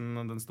Johansen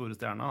den store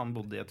stjerne. Han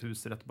bodde i et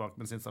hus rett bak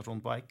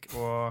bensinstasjonen på Eik,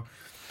 og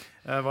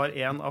var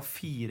en av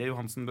 4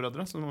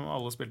 Johansen-brødre som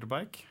alle spilte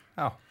på Eik.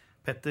 Ja.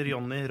 Petter,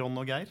 Jonny, Ron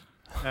og Geir.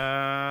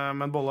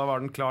 Men Bolla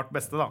var den klart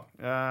beste da.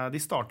 De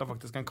startet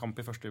faktisk en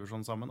kamp i første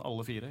divisjon sammen,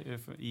 alle 4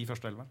 i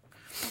første 11.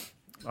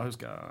 Da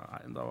husker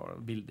jeg, da var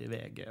det bilde i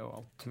VG og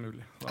alt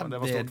mulig. Det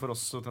var stort for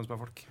oss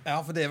Tønsberg-folk. Ja,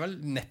 for det er vel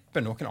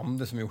neppe noen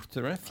andre som har gjort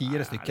det.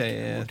 4 stykker.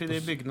 Borti de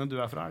bygdene du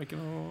er fra, er det ikke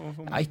noe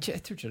sånn? Nei,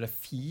 jeg tror ikke det er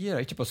 4.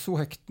 Ikke på så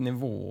høyt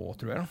nivå,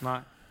 tror jeg.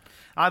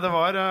 Nei, det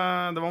var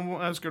jeg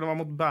husker det var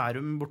mot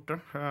Bærum borte.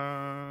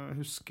 Jeg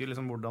husker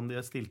liksom hvordan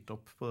de stilte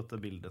opp på dette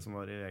bildet som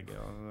var i VG.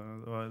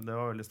 Det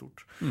var veldig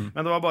stort.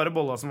 Men det var bare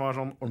Bolla som var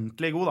sånn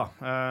ordentlig god da.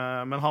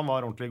 Men han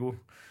var ordentlig god.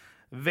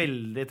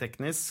 Veldig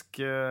teknisk.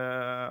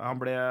 Han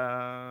ble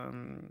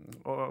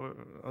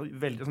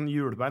veldig sånn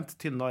hjulbeint,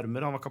 tynne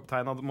armer. Han var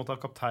kaptein, han måtte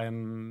ha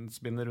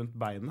kapteinspinnet rundt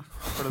beinet,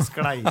 for det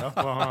skleia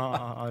på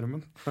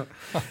armen.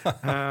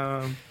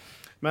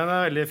 Men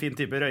en veldig fin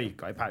type,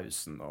 røyka i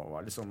pausen og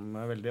var liksom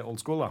veldig old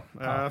school da.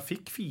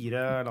 Fikk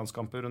 4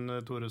 landskamper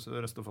under Tor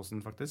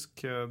Røstefossen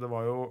faktisk. Det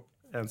var jo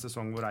en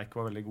sesong hvor Eik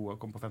var veldig god og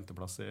kom på 5.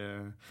 plass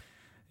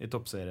i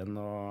toppserien,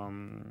 og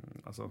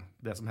altså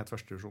det som het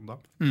første divisjon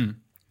da.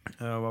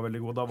 Var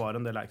veldig god. Da var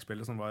en del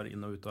Eik-spillere som var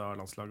inn og ut av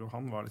landslaget, og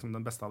han var liksom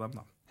den beste av dem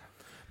da.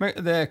 Men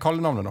det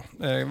kallenavnet da,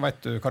 vet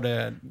du hva det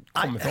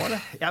kommer fra,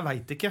 eller? Jeg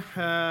vet ikke,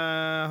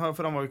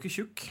 for han var jo ikke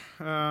tjukk.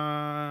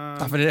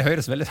 Nei, for det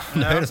høres veldig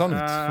det høres sånn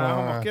ut.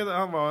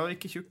 Han var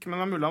ikke tjukk, men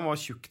det er mulig han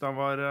var tjukk da han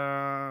var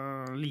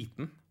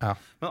liten. Ja.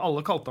 Men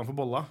alle kalte han for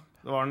Bolla.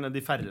 Det var de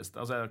færreste,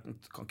 altså jeg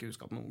kan ikke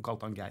huske at noen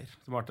kalte han Geir.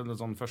 Det var den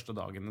sånn første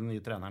dagen, den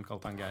nye treneren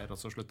kalte han Geir, og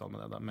så sluttet han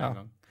med det der med en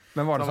gang.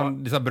 Men var det sånn,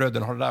 disse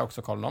brødrene hadde de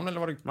også kallenavn, eller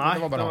var det, nei,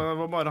 det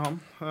var bare han.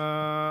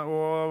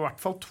 Og i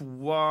hvert fall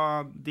 2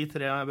 av de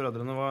 3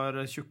 brødrene var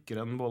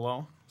tjukkere enn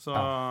Bolla også. Så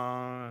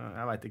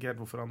jeg vet ikke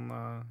helt hvorfor han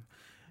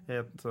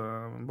het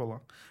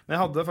Bolla. Men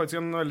jeg hadde faktisk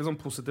en veldig sånn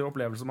positiv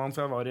opplevelse med han,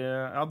 for jeg var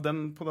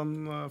på den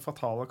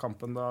fatale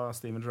kampen da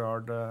Steven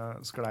Gerrard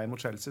sklei mot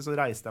Chelsea, så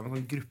reiste jeg med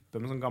en sånn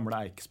gruppe med sånne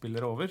gamle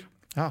Eik-spillere over.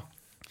 Ja.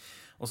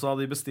 Og så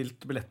hadde de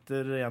bestilt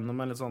billetter gjennom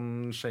en litt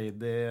sånn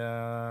shady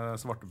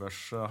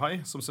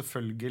svartebørshai, som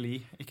selvfølgelig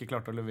ikke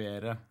klarte å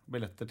levere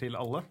billetter til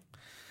alle.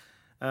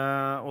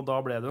 Og da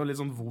ble det jo litt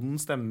sånn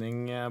vond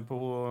stemning på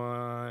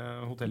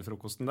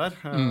hotellfrokosten der,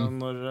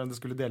 når det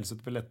skulle deles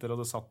ut billetter,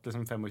 og det satt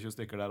liksom 25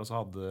 stykker der, og så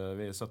hadde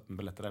vi 17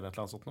 billetter eller et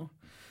eller annet sånt nå.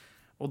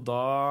 Og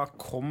da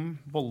kom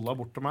Bolla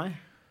bort til meg,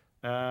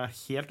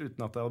 helt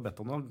uten at jeg hadde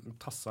bedt om det,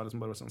 tassa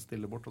liksom bare sånn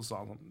stille bort, og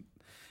sa sånn,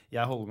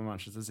 jeg holder med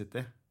Manchester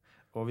City,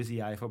 og hvis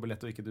jeg får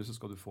billett og ikke du, så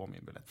skal du få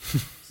min billett.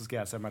 Så skal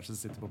jeg se Manchester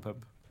City på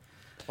pub.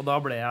 Og da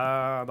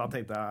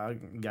tenkte jeg,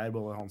 Geir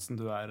Bolla Johansen,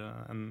 du er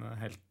en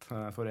helt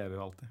for evig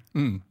og alltid.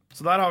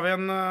 Så der har vi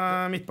en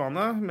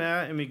midtbane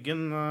med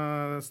Myggen,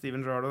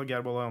 Steven Gerrard og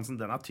Geir Bolla Johansen.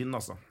 Den er tynn,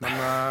 altså.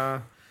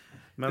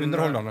 Men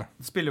underholdende.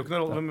 Det spiller jo ikke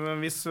noen rolle. Men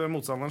hvis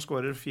motstanderen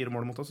skårer 4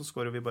 mål mot oss, så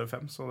skårer vi bare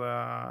 5. Så det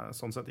er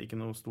sånn sett ikke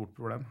noe stort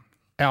problem.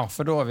 Ja,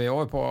 for da er vi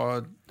over på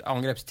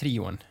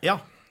angrepstrioen. Ja,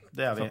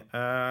 det er vi.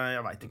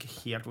 Jeg vet ikke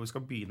helt hvor vi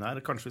skal begynne her.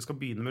 Kanskje vi skal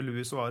begynne med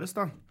Luis Suárez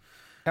da.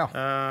 Ja.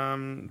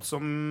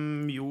 Som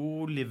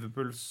jo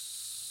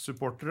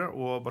Liverpool-supportere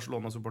og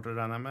Barcelona-supportere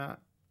regner jeg med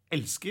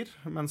elsker,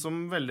 men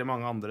som veldig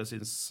mange andre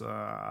synes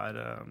er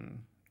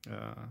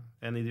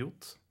en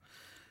idiot.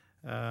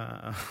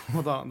 Og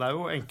det er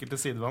jo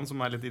enkelte sider av han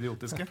som er litt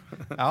idiotiske.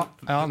 Ja,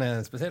 han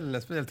er en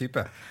spesiell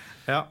type.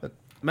 Ja.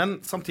 Men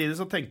samtidig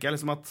så tenker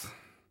jeg liksom at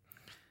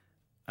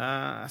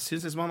jeg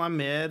synes liksom han er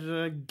mer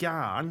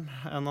gæren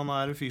enn han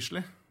er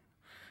ufyselig.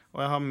 Og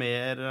jeg har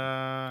mer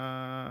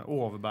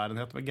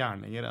overbærenhet med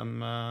gærninger enn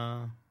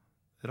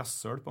med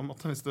rassøl, på en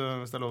måte, hvis det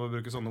er lov å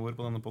bruke sånne ord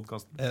på denne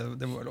podcasten.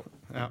 Det må være lov.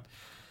 Ja.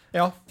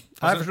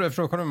 Jeg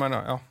forstår hva du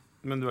mener, ja.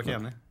 Men du er ikke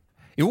enig?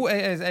 Jo,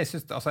 jeg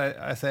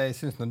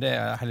synes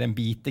når den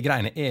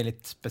bitegreiene er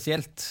litt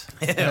spesielt.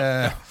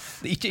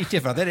 Ikke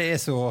for at det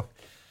er så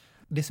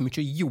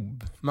mye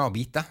jobb med å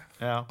bite.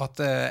 Ja. At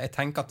jeg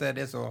tenker at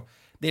det er så...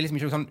 Det er liksom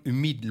ikke sånn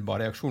umiddelbar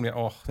reaksjon. Det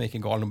er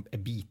ikke gal om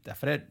jeg biter.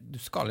 For du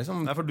skal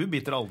liksom... Nei, for du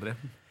biter aldri.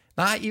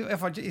 Nei, jeg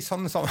får ikke i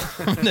sånn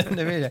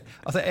det vil jeg.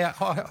 Altså, jeg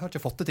har ikke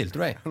fått det til,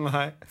 tror jeg.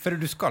 Nei. For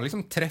du skal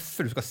liksom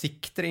treffe, du skal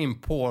sikte deg inn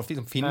på,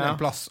 liksom finne en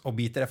plass og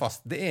bite deg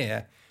fast. Det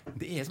er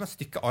som et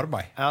stykke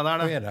arbeid. Ja, det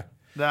er det.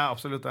 Det er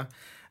absolutt det.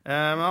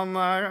 Men han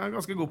er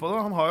ganske god på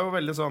det. Han har jo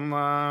veldig sånn...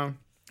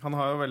 Han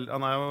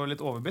er jo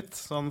litt overbitt,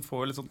 så han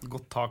får litt sånn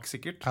godt tak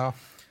sikkert. Ja.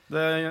 Det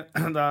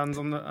er en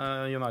sånn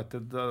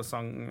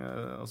United-sang,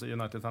 altså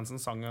United-fansen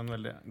sang en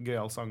veldig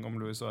gøyal sang om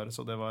Luis Suárez,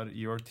 og det var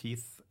Your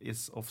teeth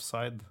is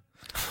offside.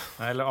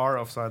 Eller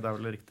are offside, det er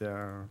vel det riktige.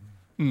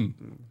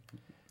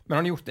 Men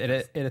han har gjort det,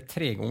 er det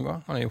 3 ganger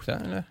han har gjort det,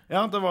 eller?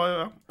 Ja, det var jo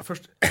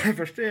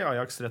først i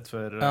Ajax rett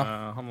før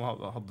han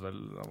var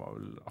vel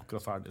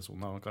akkurat ferdig i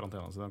sonen av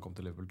karantena siden han kom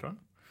til Liverpool, tror jeg.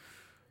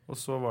 Og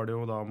så var det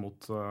jo da mot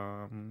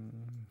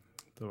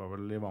det var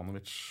vel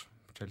Ivanovic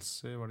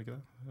Chelsea, var det ikke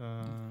det?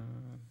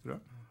 Tror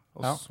jeg.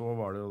 Og så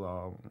var det jo da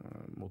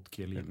mot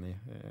Chiellini,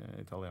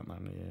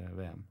 italieneren i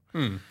VM.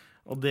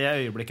 Og det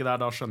øyeblikket der,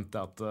 da skjønte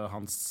jeg at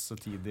hans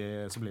tid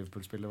som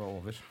Liverpool-spiller var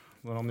over,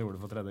 når han gjorde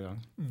det for 3. gang.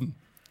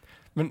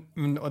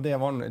 Men og det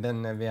var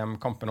den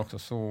VM-kampen også,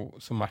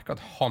 så merket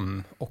at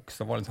han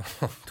også var litt sånn,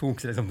 han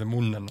tok seg liksom til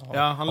munnen.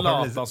 Ja, han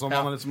lata som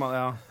han liksom,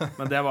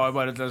 men det var jo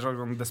bare et slags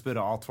sånn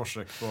desperat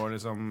forsøk på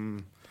liksom,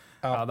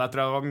 der tror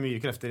jeg det var mye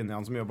krefter inni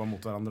han som jobbet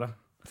mot hverandre.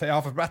 Så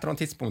for på et eller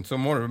annet tidspunkt så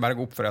må du bare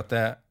gå opp for at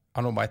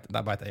nå beit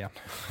jeg igjen.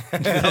 Ja,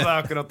 det er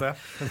akkurat det.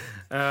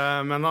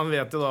 Men han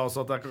vet jo da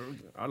også at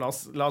la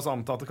oss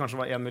anta at det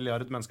kanskje var 1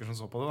 milliard mennesker som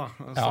så på det da.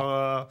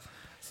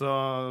 Så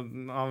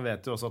han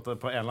vet jo også at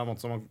på en eller annen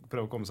måte så må han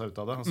prøve å komme seg ut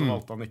av det, og så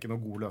valgte han ikke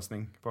noen god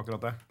løsning på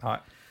akkurat det. Nei.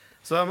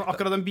 Så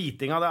akkurat den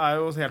bitinga, det er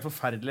jo helt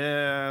forferdelig,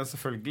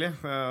 selvfølgelig,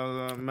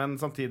 men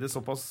samtidig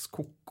såpass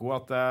koko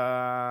at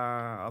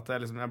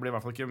jeg blir i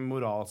hvert fall ikke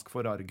moralsk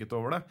forarget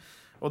over det.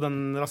 Og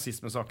den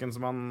rasismesaken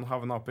som han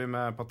havnet opp i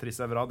med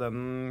Patrice Evra,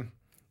 den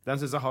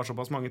synes jeg har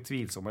såpass mange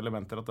tvilsomme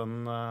elementer at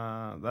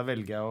der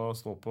velger jeg å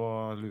stå på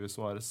Luis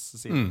Suárez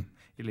side,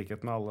 i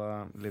likhet med alle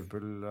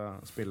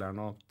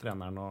Liverpool-spillerne og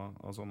trenerne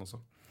og sånn også.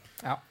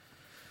 Ja.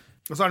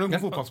 Og så er han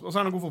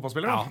en god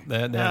fotballspiller. Ja,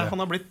 det.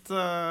 Han har blitt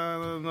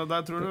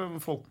der tror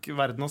du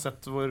verden har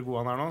sett hvor god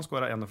han er nå. Han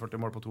skåret 41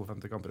 mål på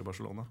 52 kamper i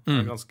Barcelona. Det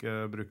er ganske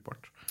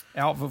brukbart.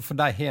 Ja, for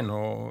de har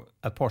nå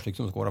et par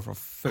stykker som skårer fra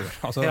før,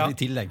 altså i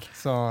tillegg.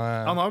 Så,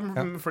 han har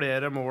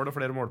flere mål og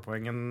flere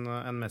målpoeng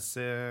enn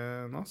Messi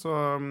nå, så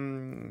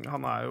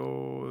han er jo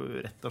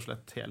rett og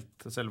slett helt,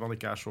 selv om han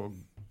ikke er så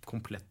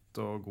komplett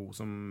og god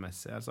som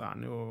Messi er, så er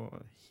han jo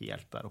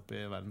helt der oppe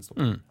i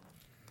verdenstoppen.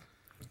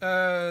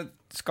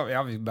 Skal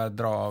vi bare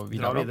dra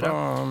videre?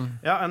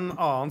 Ja, en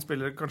annen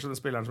spiller, kanskje den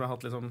spilleren som jeg har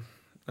hatt liksom,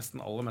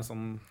 nesten aller mest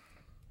sånn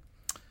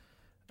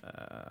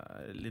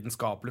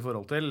lidenskapelig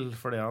forhold til,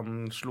 fordi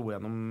han slo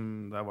gjennom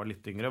da jeg var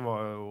litt yngre,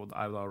 er jo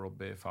da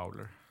Robbie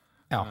Fowler.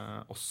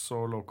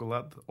 Også local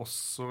lad,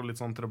 også litt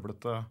sånn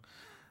trøblete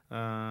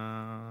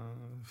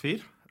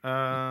fyr,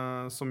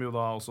 som jo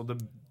da også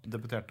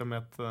debuterte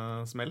med et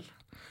smell.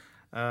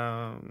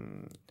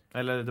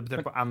 Eller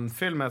debuterte på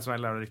Anfield med et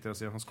smell, er det riktig å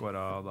si. Han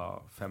skåret da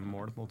 5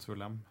 mål mot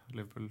Fulham.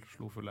 Liverpool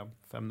slo Fulham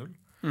 5-0.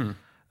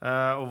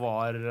 Og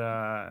var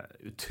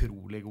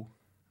utrolig god.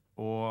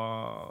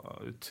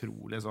 Og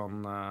utrolig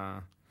sånn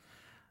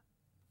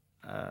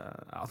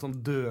sånn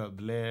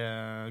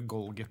dødelig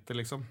goalgetter,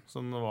 liksom.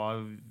 Som det var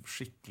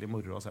skikkelig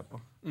moro å se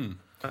på.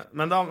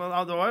 Men det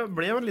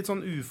ble jo en litt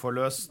sånn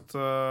uforløst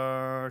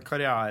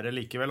karriere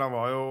likevel.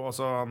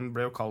 Han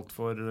ble jo kalt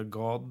for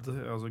God,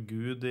 altså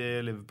Gud i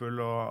Liverpool,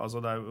 og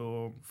altså, det er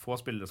jo få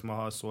spillere som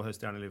har så høy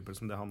stjerne i Liverpool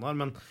som det han har,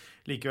 men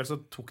likevel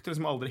så tok det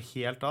liksom aldri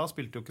helt av.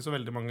 Spilte jo ikke så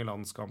veldig mange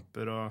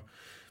landskamper, og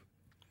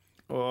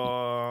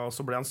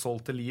så ble han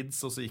solgt til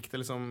Leeds, og så gikk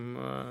det liksom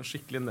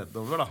skikkelig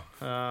nedover da.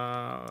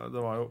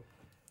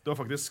 Det var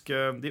faktisk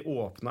de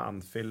åpne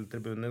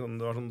Anfield-tribunene.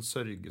 Det var sånn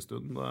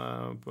sørgestund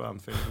på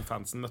Anfield.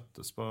 Fansen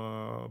møttes på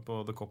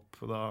The Cop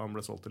da han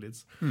ble solgt til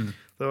Leeds.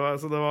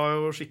 Så det var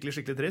jo skikkelig,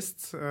 skikkelig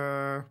trist.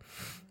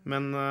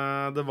 Men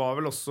det var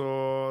vel også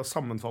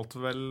sammenfalt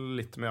vel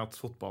litt med at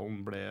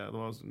fotballen det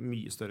var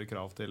mye større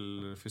krav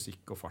til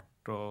fysikk og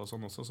fart og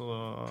sånn også.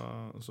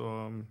 Så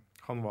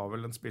han var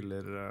vel en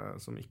spiller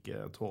som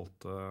ikke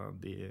tålte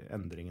de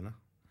endringene.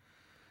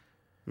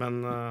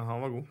 Men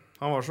han var god.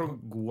 Han var så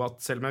god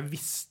at selv om jeg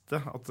visste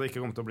at det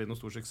ikke kom til å bli noen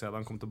stor suksess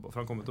for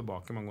han kom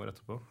tilbake mange år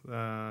etterpå,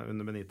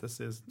 under Benitez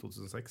i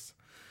 2006,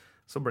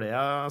 så ble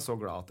jeg så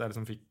glad at jeg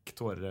liksom fikk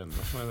tårer i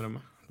øynene, må jeg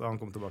innrømme, da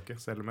han kom tilbake.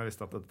 Selv om jeg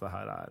visste at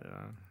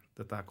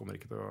dette her kommer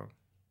ikke til å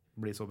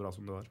bli så bra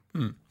som det var.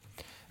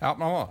 Ja,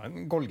 men han var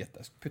en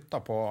goalgetter. Putta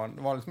på,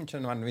 det var liksom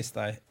ikke nødvendigvis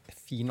de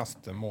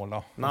fineste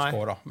målene han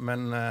skåret,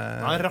 men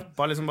han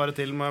rappa liksom bare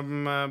til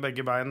med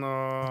begge bein,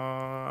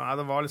 og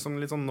det var liksom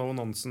litt sånn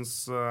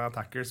no-nonsense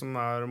attacker som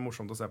er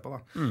morsomt å se på da.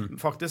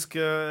 Faktisk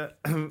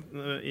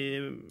i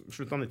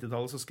slutten av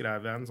 90-tallet så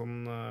skrev jeg en sånn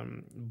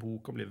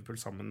bok om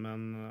Liverpool sammen med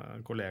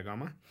en kollega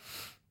av meg,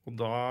 og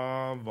da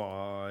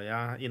var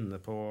jeg inne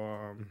på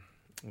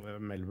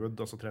Melwood,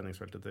 altså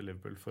treningsfeltet til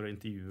Liverpool, for å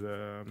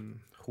intervjue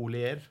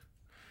Holier.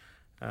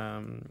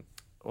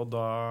 Og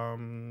da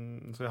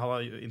så jeg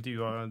hadde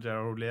intervjuet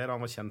Gerard Houllier.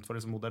 Han var kjent for å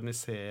liksom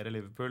modernisere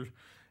Liverpool,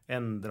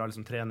 endra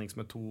liksom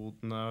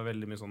treningsmetodene,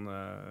 veldig mye sånne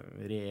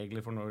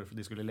regler for når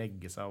de skulle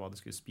legge seg og hva de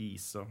skulle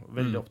spise, og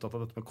veldig opptatt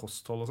av dette med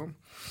kosthold og sånn.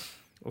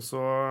 Og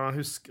så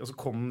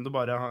kom det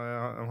bare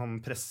han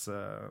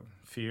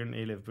pressefyren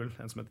i Liverpool,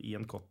 en som heter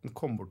Ian Cotton,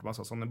 kom bort til meg og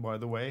sa sånn, by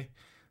the way,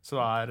 så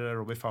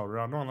Robbie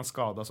Fowler her nå, han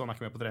skadet, så han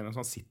ikke med på trening,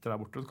 så han sitter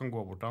der borte, du kan gå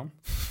bort til han.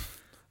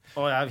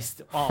 Og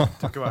jeg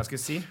ante ikke hva jeg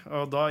skulle si,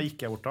 og da gikk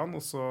jeg bort til han,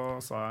 og så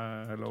sa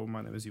jeg, hello,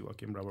 my name is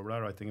Joachim, bla bla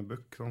bla, writing a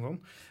book, sånn.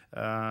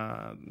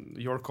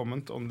 Your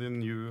comment on the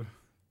new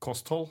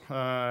kosthold.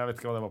 Jeg vet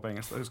ikke hva det var på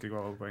engelsk. Jeg husker ikke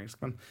hva det var på engelsk.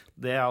 Men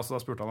det jeg da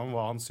spurte han om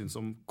hva han syntes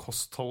om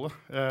kostholdet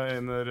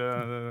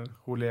under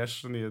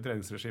Holiers nye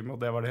treningsregime,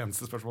 og det var det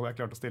eneste spørsmålet jeg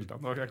klarte å stille til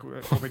han. Jeg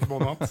kom ikke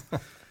på noe annet.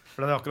 For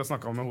det hadde jeg akkurat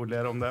snakket med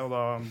Holier om det, og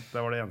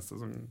det var det eneste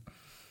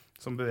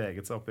som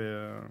beveget seg opp i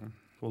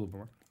hodet på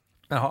meg.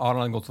 Men har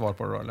han et godt svar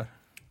på det, eller?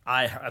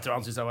 Nei, jeg tror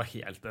han syntes jeg var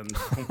helt en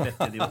komplett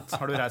idiot.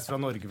 Har du reist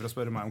fra Norge for å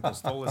spørre meg om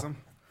kosthold, liksom?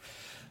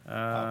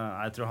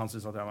 Jeg tror han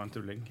syntes at jeg var en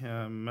tulling,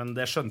 men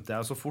det skjønte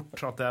jeg så fort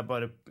at jeg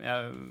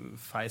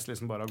feis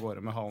liksom bare av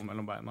gårde med halen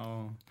mellom beina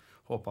og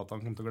håpet at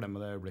han kom til å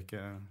glemme det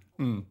øyeblikket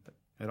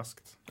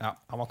raskt. Ja,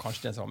 han var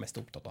kanskje den som var mest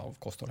opptatt av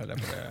kosthold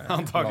heller.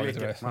 Antagelig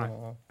ikke.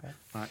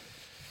 Nei.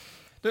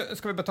 Du,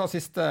 skal vi bare ta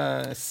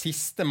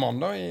siste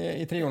mann da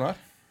i trioen her?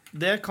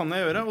 Det kan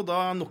jeg gjøre, og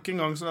da nok en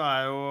gang så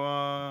er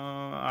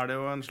det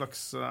jo en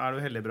slags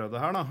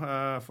helligbrødet her da,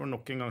 for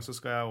nok en gang så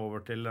skal jeg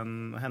over til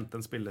hente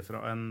en spiller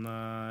fra en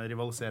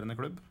rivaliserende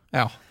klubb.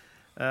 Ja.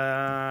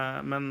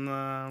 Men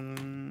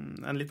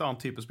en litt annen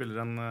type spiller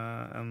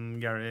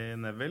enn Gary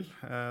Neville,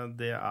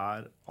 det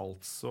er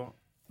altså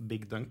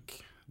Big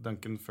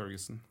Duncan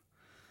Ferguson.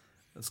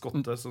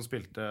 Skotte som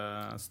spilte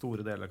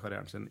store deler av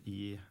karrieren sin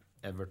i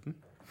Everton.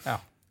 Ja.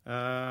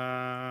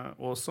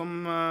 Og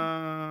som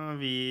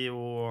vi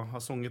jo har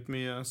sunget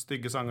mye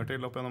stygge sanger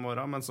til opp gjennom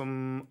åra, men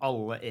som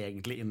alle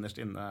egentlig innerst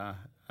inne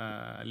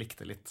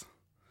likte litt.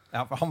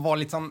 Ja, for han var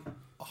litt sånn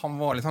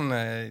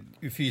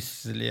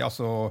ufyselig,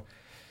 altså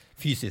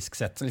fysisk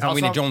sett, liksom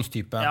Winnie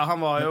Jones-type. Ja,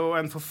 han var jo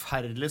en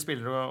forferdelig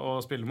spiller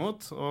å spille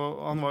mot, og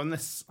han var jo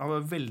han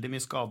var veldig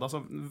mye skadet,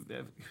 så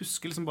jeg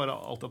husker liksom bare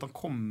alltid at han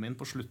kom inn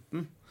på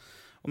slutten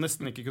og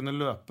nesten ikke kunne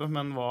løpe,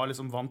 men var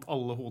liksom vant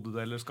alle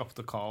hodedeler,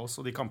 skapte kaos,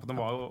 og de kampene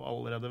var jo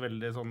allerede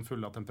veldig sånn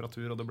fulle av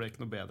temperatur, og det ble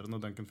ikke noe bedre når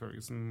Duncan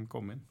Ferguson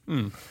kom inn.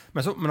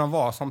 Men han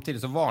var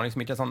samtidig så var han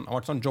liksom ikke sånn, han var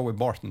ikke sånn Joey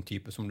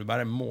Barton-type som du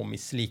bare må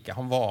mislike.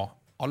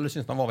 Alle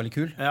syntes han var veldig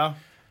kul. Ja.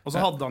 Og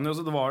så hadde han jo,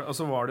 så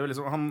var det jo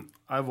liksom, han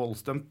er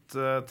voldsdømt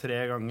 3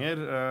 ganger.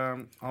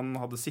 Han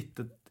hadde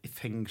sittet i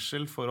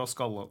fengsel for å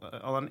skalle.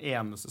 Han er den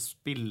eneste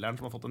spilleren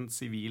som har fått en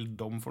sivil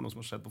dom for noe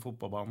som har skjedd på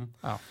fotballbanen.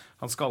 Ja.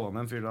 Han skallet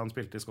ned en fyr da han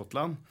spilte i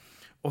Skottland.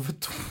 Og ved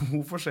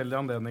 2 forskjellige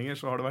anledninger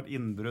så har det vært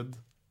innbrudd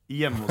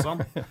hjemme hos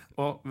han.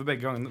 Og ved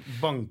begge gangene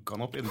banket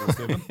han opp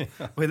innbruddstyven.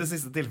 Og i det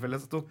siste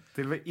tilfellet så tok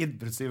til ved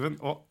innbruddstyven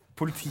og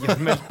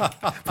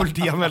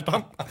politianmeldte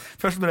han.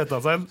 Først brøt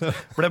han seg inn,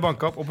 ble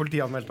banket opp, og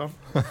politianmeldte han.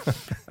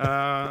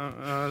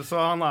 Så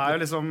han er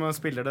jo liksom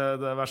spiller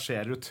det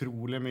verserer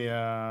utrolig mye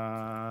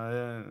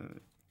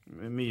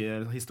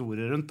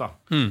historier rundt da.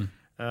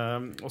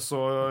 Og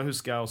så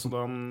husker jeg også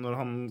når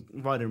han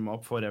varmet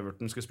opp for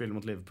Everton skulle spille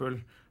mot Liverpool,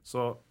 så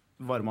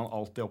varmet han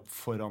alltid opp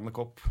foran The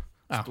Cop.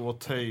 Stod og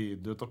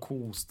tøyde ut og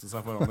koste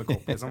seg foran The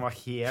Cop, liksom var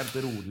helt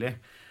rolig.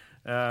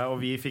 Og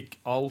vi fikk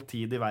all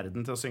tid i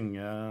verden til å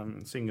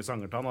synge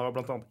sanger til han. Det var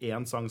blant annet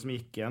en sang som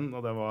gikk igjen,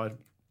 og det var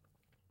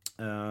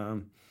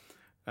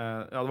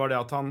det var det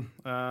at han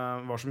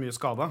var så mye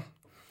skadet.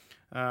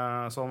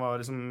 Så han var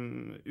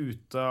liksom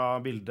ute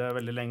av bildet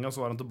veldig lenge, og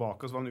så var han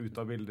tilbake, og så var han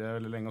ute av bildet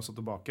veldig lenge, og så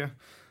tilbake.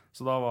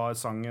 Så da var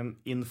sangen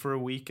In for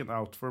a week and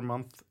out for a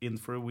month, in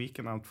for a week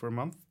and out for a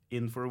month,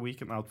 in for a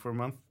week and out for a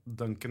month,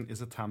 Duncan is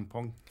a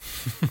tampon.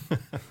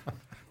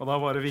 Og da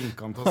bare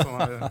vinket han til oss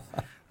når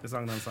vi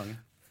sang den sangen.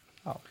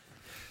 Ja.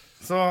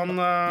 Så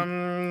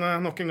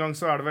nok en gang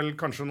så er det vel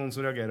kanskje noen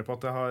som reagerer på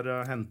at jeg har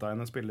hentet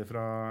inn en spiller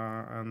fra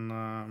en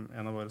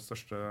av våre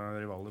største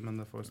rivaler, men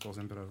det får stå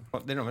sin prøve.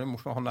 Det er noe veldig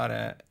morsomt. Han der,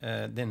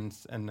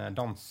 en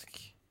dansk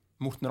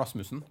Morten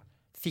Rasmussen,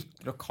 fikk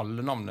til å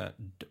kalle navnet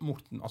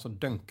Morten, altså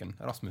Duncan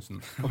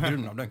Rasmussen, på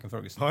grunn av Duncan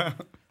Ferguson. Ja.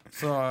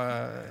 Så,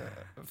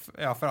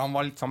 ja, for han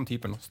var litt samme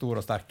typen, stor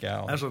og sterke.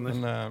 Jeg skjønner.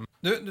 Men,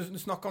 du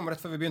snakket om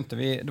rett før vi begynte,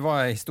 det var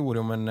en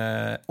historie om en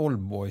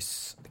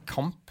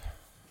Allboys-kamp.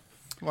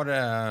 Var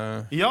det...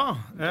 Ja,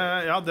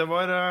 det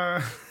var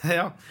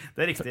ja,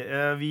 det er riktig.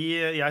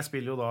 Jeg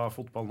spiller jo da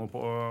fotball nå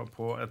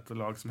på et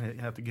lag som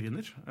heter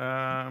Gryner.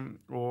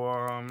 Og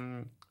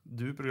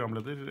du,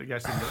 programleder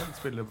Geir Sindre,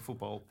 spiller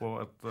fotball på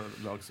et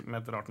lag som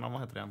heter rart navn.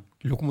 Hva heter det igjen?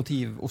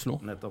 Lokomotiv Oslo.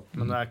 Nettopp.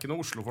 Men det er ikke noe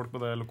Oslo-folk på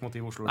det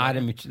Lokomotiv Oslo. Nei,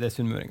 det er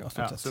sunnmøringer.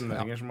 Ja,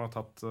 sunnmøringer som har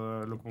tatt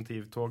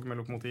lokomotivtog med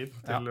lokomotiv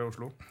til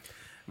Oslo.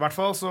 I hvert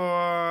fall så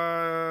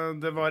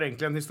det var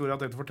egentlig en historie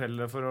jeg tenkte å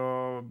fortelle for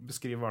å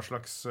beskrive hva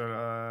slags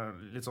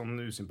litt sånn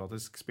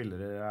usympatisk spiller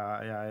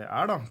jeg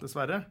er da,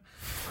 dessverre.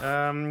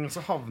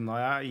 Så havna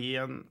jeg i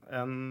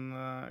en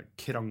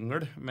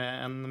krangel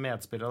med en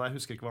medspiller der, jeg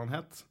husker ikke hva han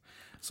het,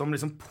 som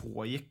liksom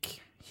pågikk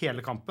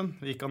hele kampen.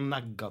 Vi gikk og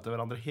nagget til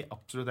hverandre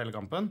absolutt hele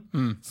kampen.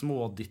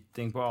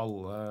 Smådytting på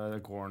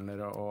alle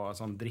corner og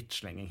sånn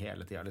drittslenging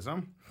hele tiden liksom.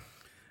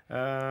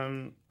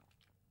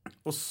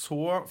 Og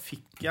så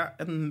fikk jeg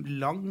en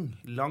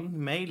lang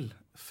mail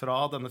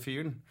fra denne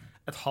fyren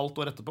et halvt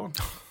år etterpå,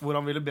 hvor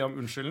han ville be om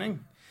unnskyldning.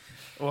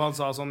 Og han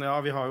sa sånn, ja,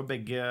 vi har jo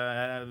begge,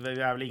 vi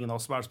vel ingen av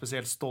oss som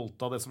spesielt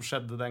stolte av det som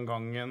skjedde den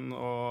gangen,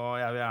 og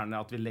jeg vil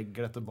gjerne at vi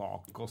legger dette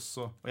bak oss.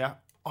 Og jeg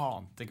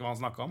ante ikke hva han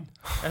snakket om.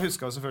 Jeg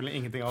husker jo selvfølgelig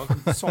ingenting av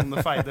det.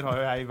 Sånne feider har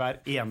jo jeg i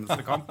hver eneste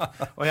kamp,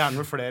 og gjerne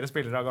med flere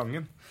spillere av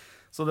gangen.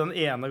 Så den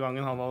ene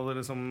gangen han hadde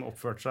liksom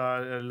oppført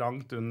seg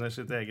langt under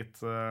sitt eget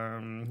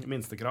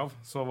minstekrav,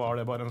 så var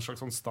det bare en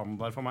slags sånn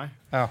standard for meg.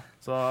 Ja.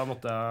 Så da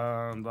måtte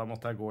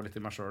jeg gå litt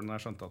i meg selv når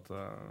jeg skjønte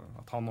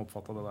at han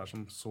oppfattet det der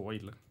som så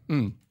ille.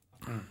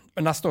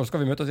 Men neste år skal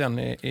vi møtes igjen,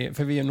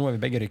 for nå er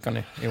vi begge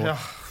rykkende i år. Ja,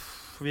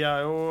 vi er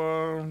jo,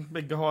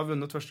 begge har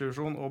vunnet første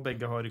divisjon, og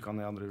begge har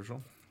rykkende i andre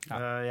divisjon.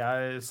 Ja.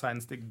 Jeg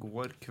senest i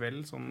går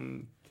kveld,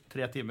 sånn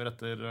 3 timer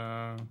etter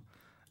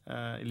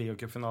i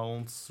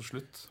Liga-cupfinalens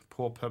slutt,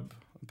 på pub,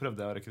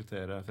 prøvde jeg å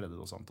rekruttere Freddy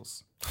Dos Santos.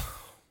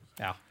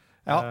 Ja,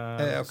 jeg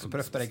har også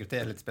prøvd å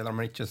rekruttere litt spillere,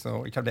 men ikke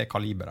av det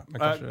kaliberet. Men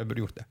kanskje jeg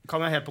burde gjort det.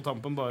 Kan jeg helt på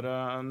tampen bare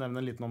nevne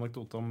en liten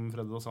anekdote om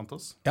Freddy Dos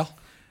Santos? Ja.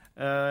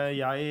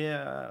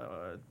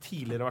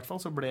 Tidligere i hvert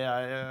fall så ble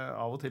jeg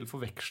av og til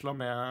forvekslet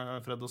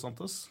med Freddy Dos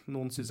Santos.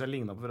 Noen synes jeg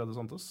lignet på Freddy Dos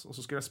Santos. Og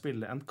så skulle jeg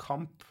spille en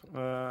kamp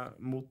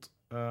mot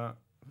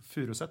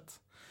Furuset,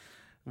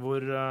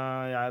 hvor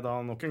jeg da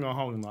nok en gang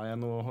havna i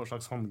noe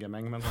slags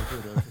håndgemeng med en sånn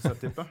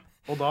Furuset-type.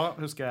 Og da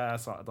husker jeg,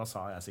 da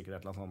sa jeg sikkert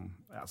et eller annet sånn,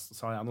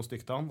 sa jeg noe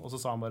stygt til han, og så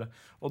sa han bare,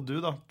 og du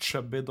da,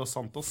 Chubby Dos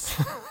Santos.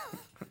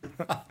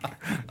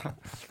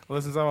 Og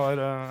det synes jeg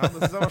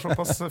var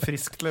såpass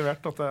friskt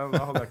levert at da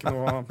hadde jeg ikke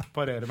noe å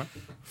parere med.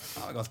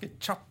 Ja, ganske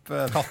kjapp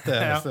tatt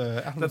det.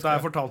 Dette har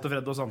jeg fortalt til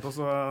Fred Dos Santos,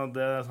 og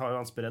det har jo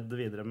han spredd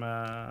videre med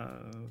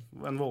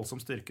en voldsom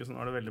styrke, så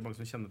nå er det veldig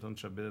mange som kjenner til en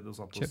Chubby Dos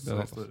Santos.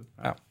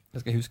 Ja, det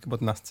skal jeg huske på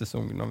til neste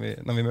sesong når vi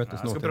møtes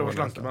nå. Jeg skal prøve å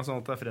slanke meg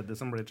sånn at det er Freddy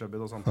som blir Chubby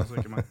Dos Santos, og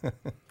ikke meg.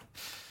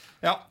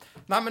 Ja,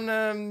 nei, men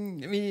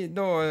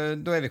da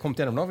er vi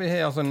kommet gjennom da. Vi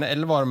har altså en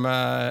elvar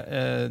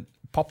med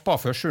pappa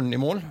Førsund i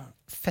mål,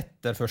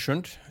 fetter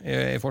Førsund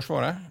i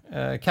forsvaret,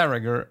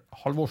 Carragher,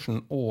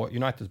 Halvorsen og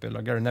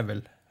United-spiller Gary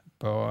Neville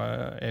på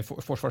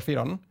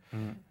forsvarsfireren,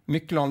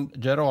 Mykland,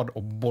 Gerard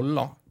og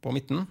Bolla på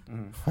midten,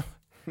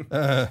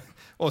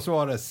 og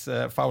Suarez,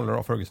 Fowler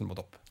og Ferguson på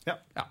topp. Ja.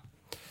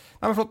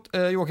 Nei, men flott.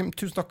 Joachim,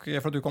 tusen takk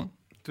for at du kom.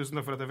 Tusen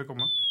takk for at jeg fikk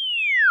komme.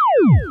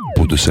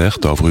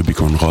 Produsert av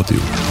Rubicon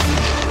Radio.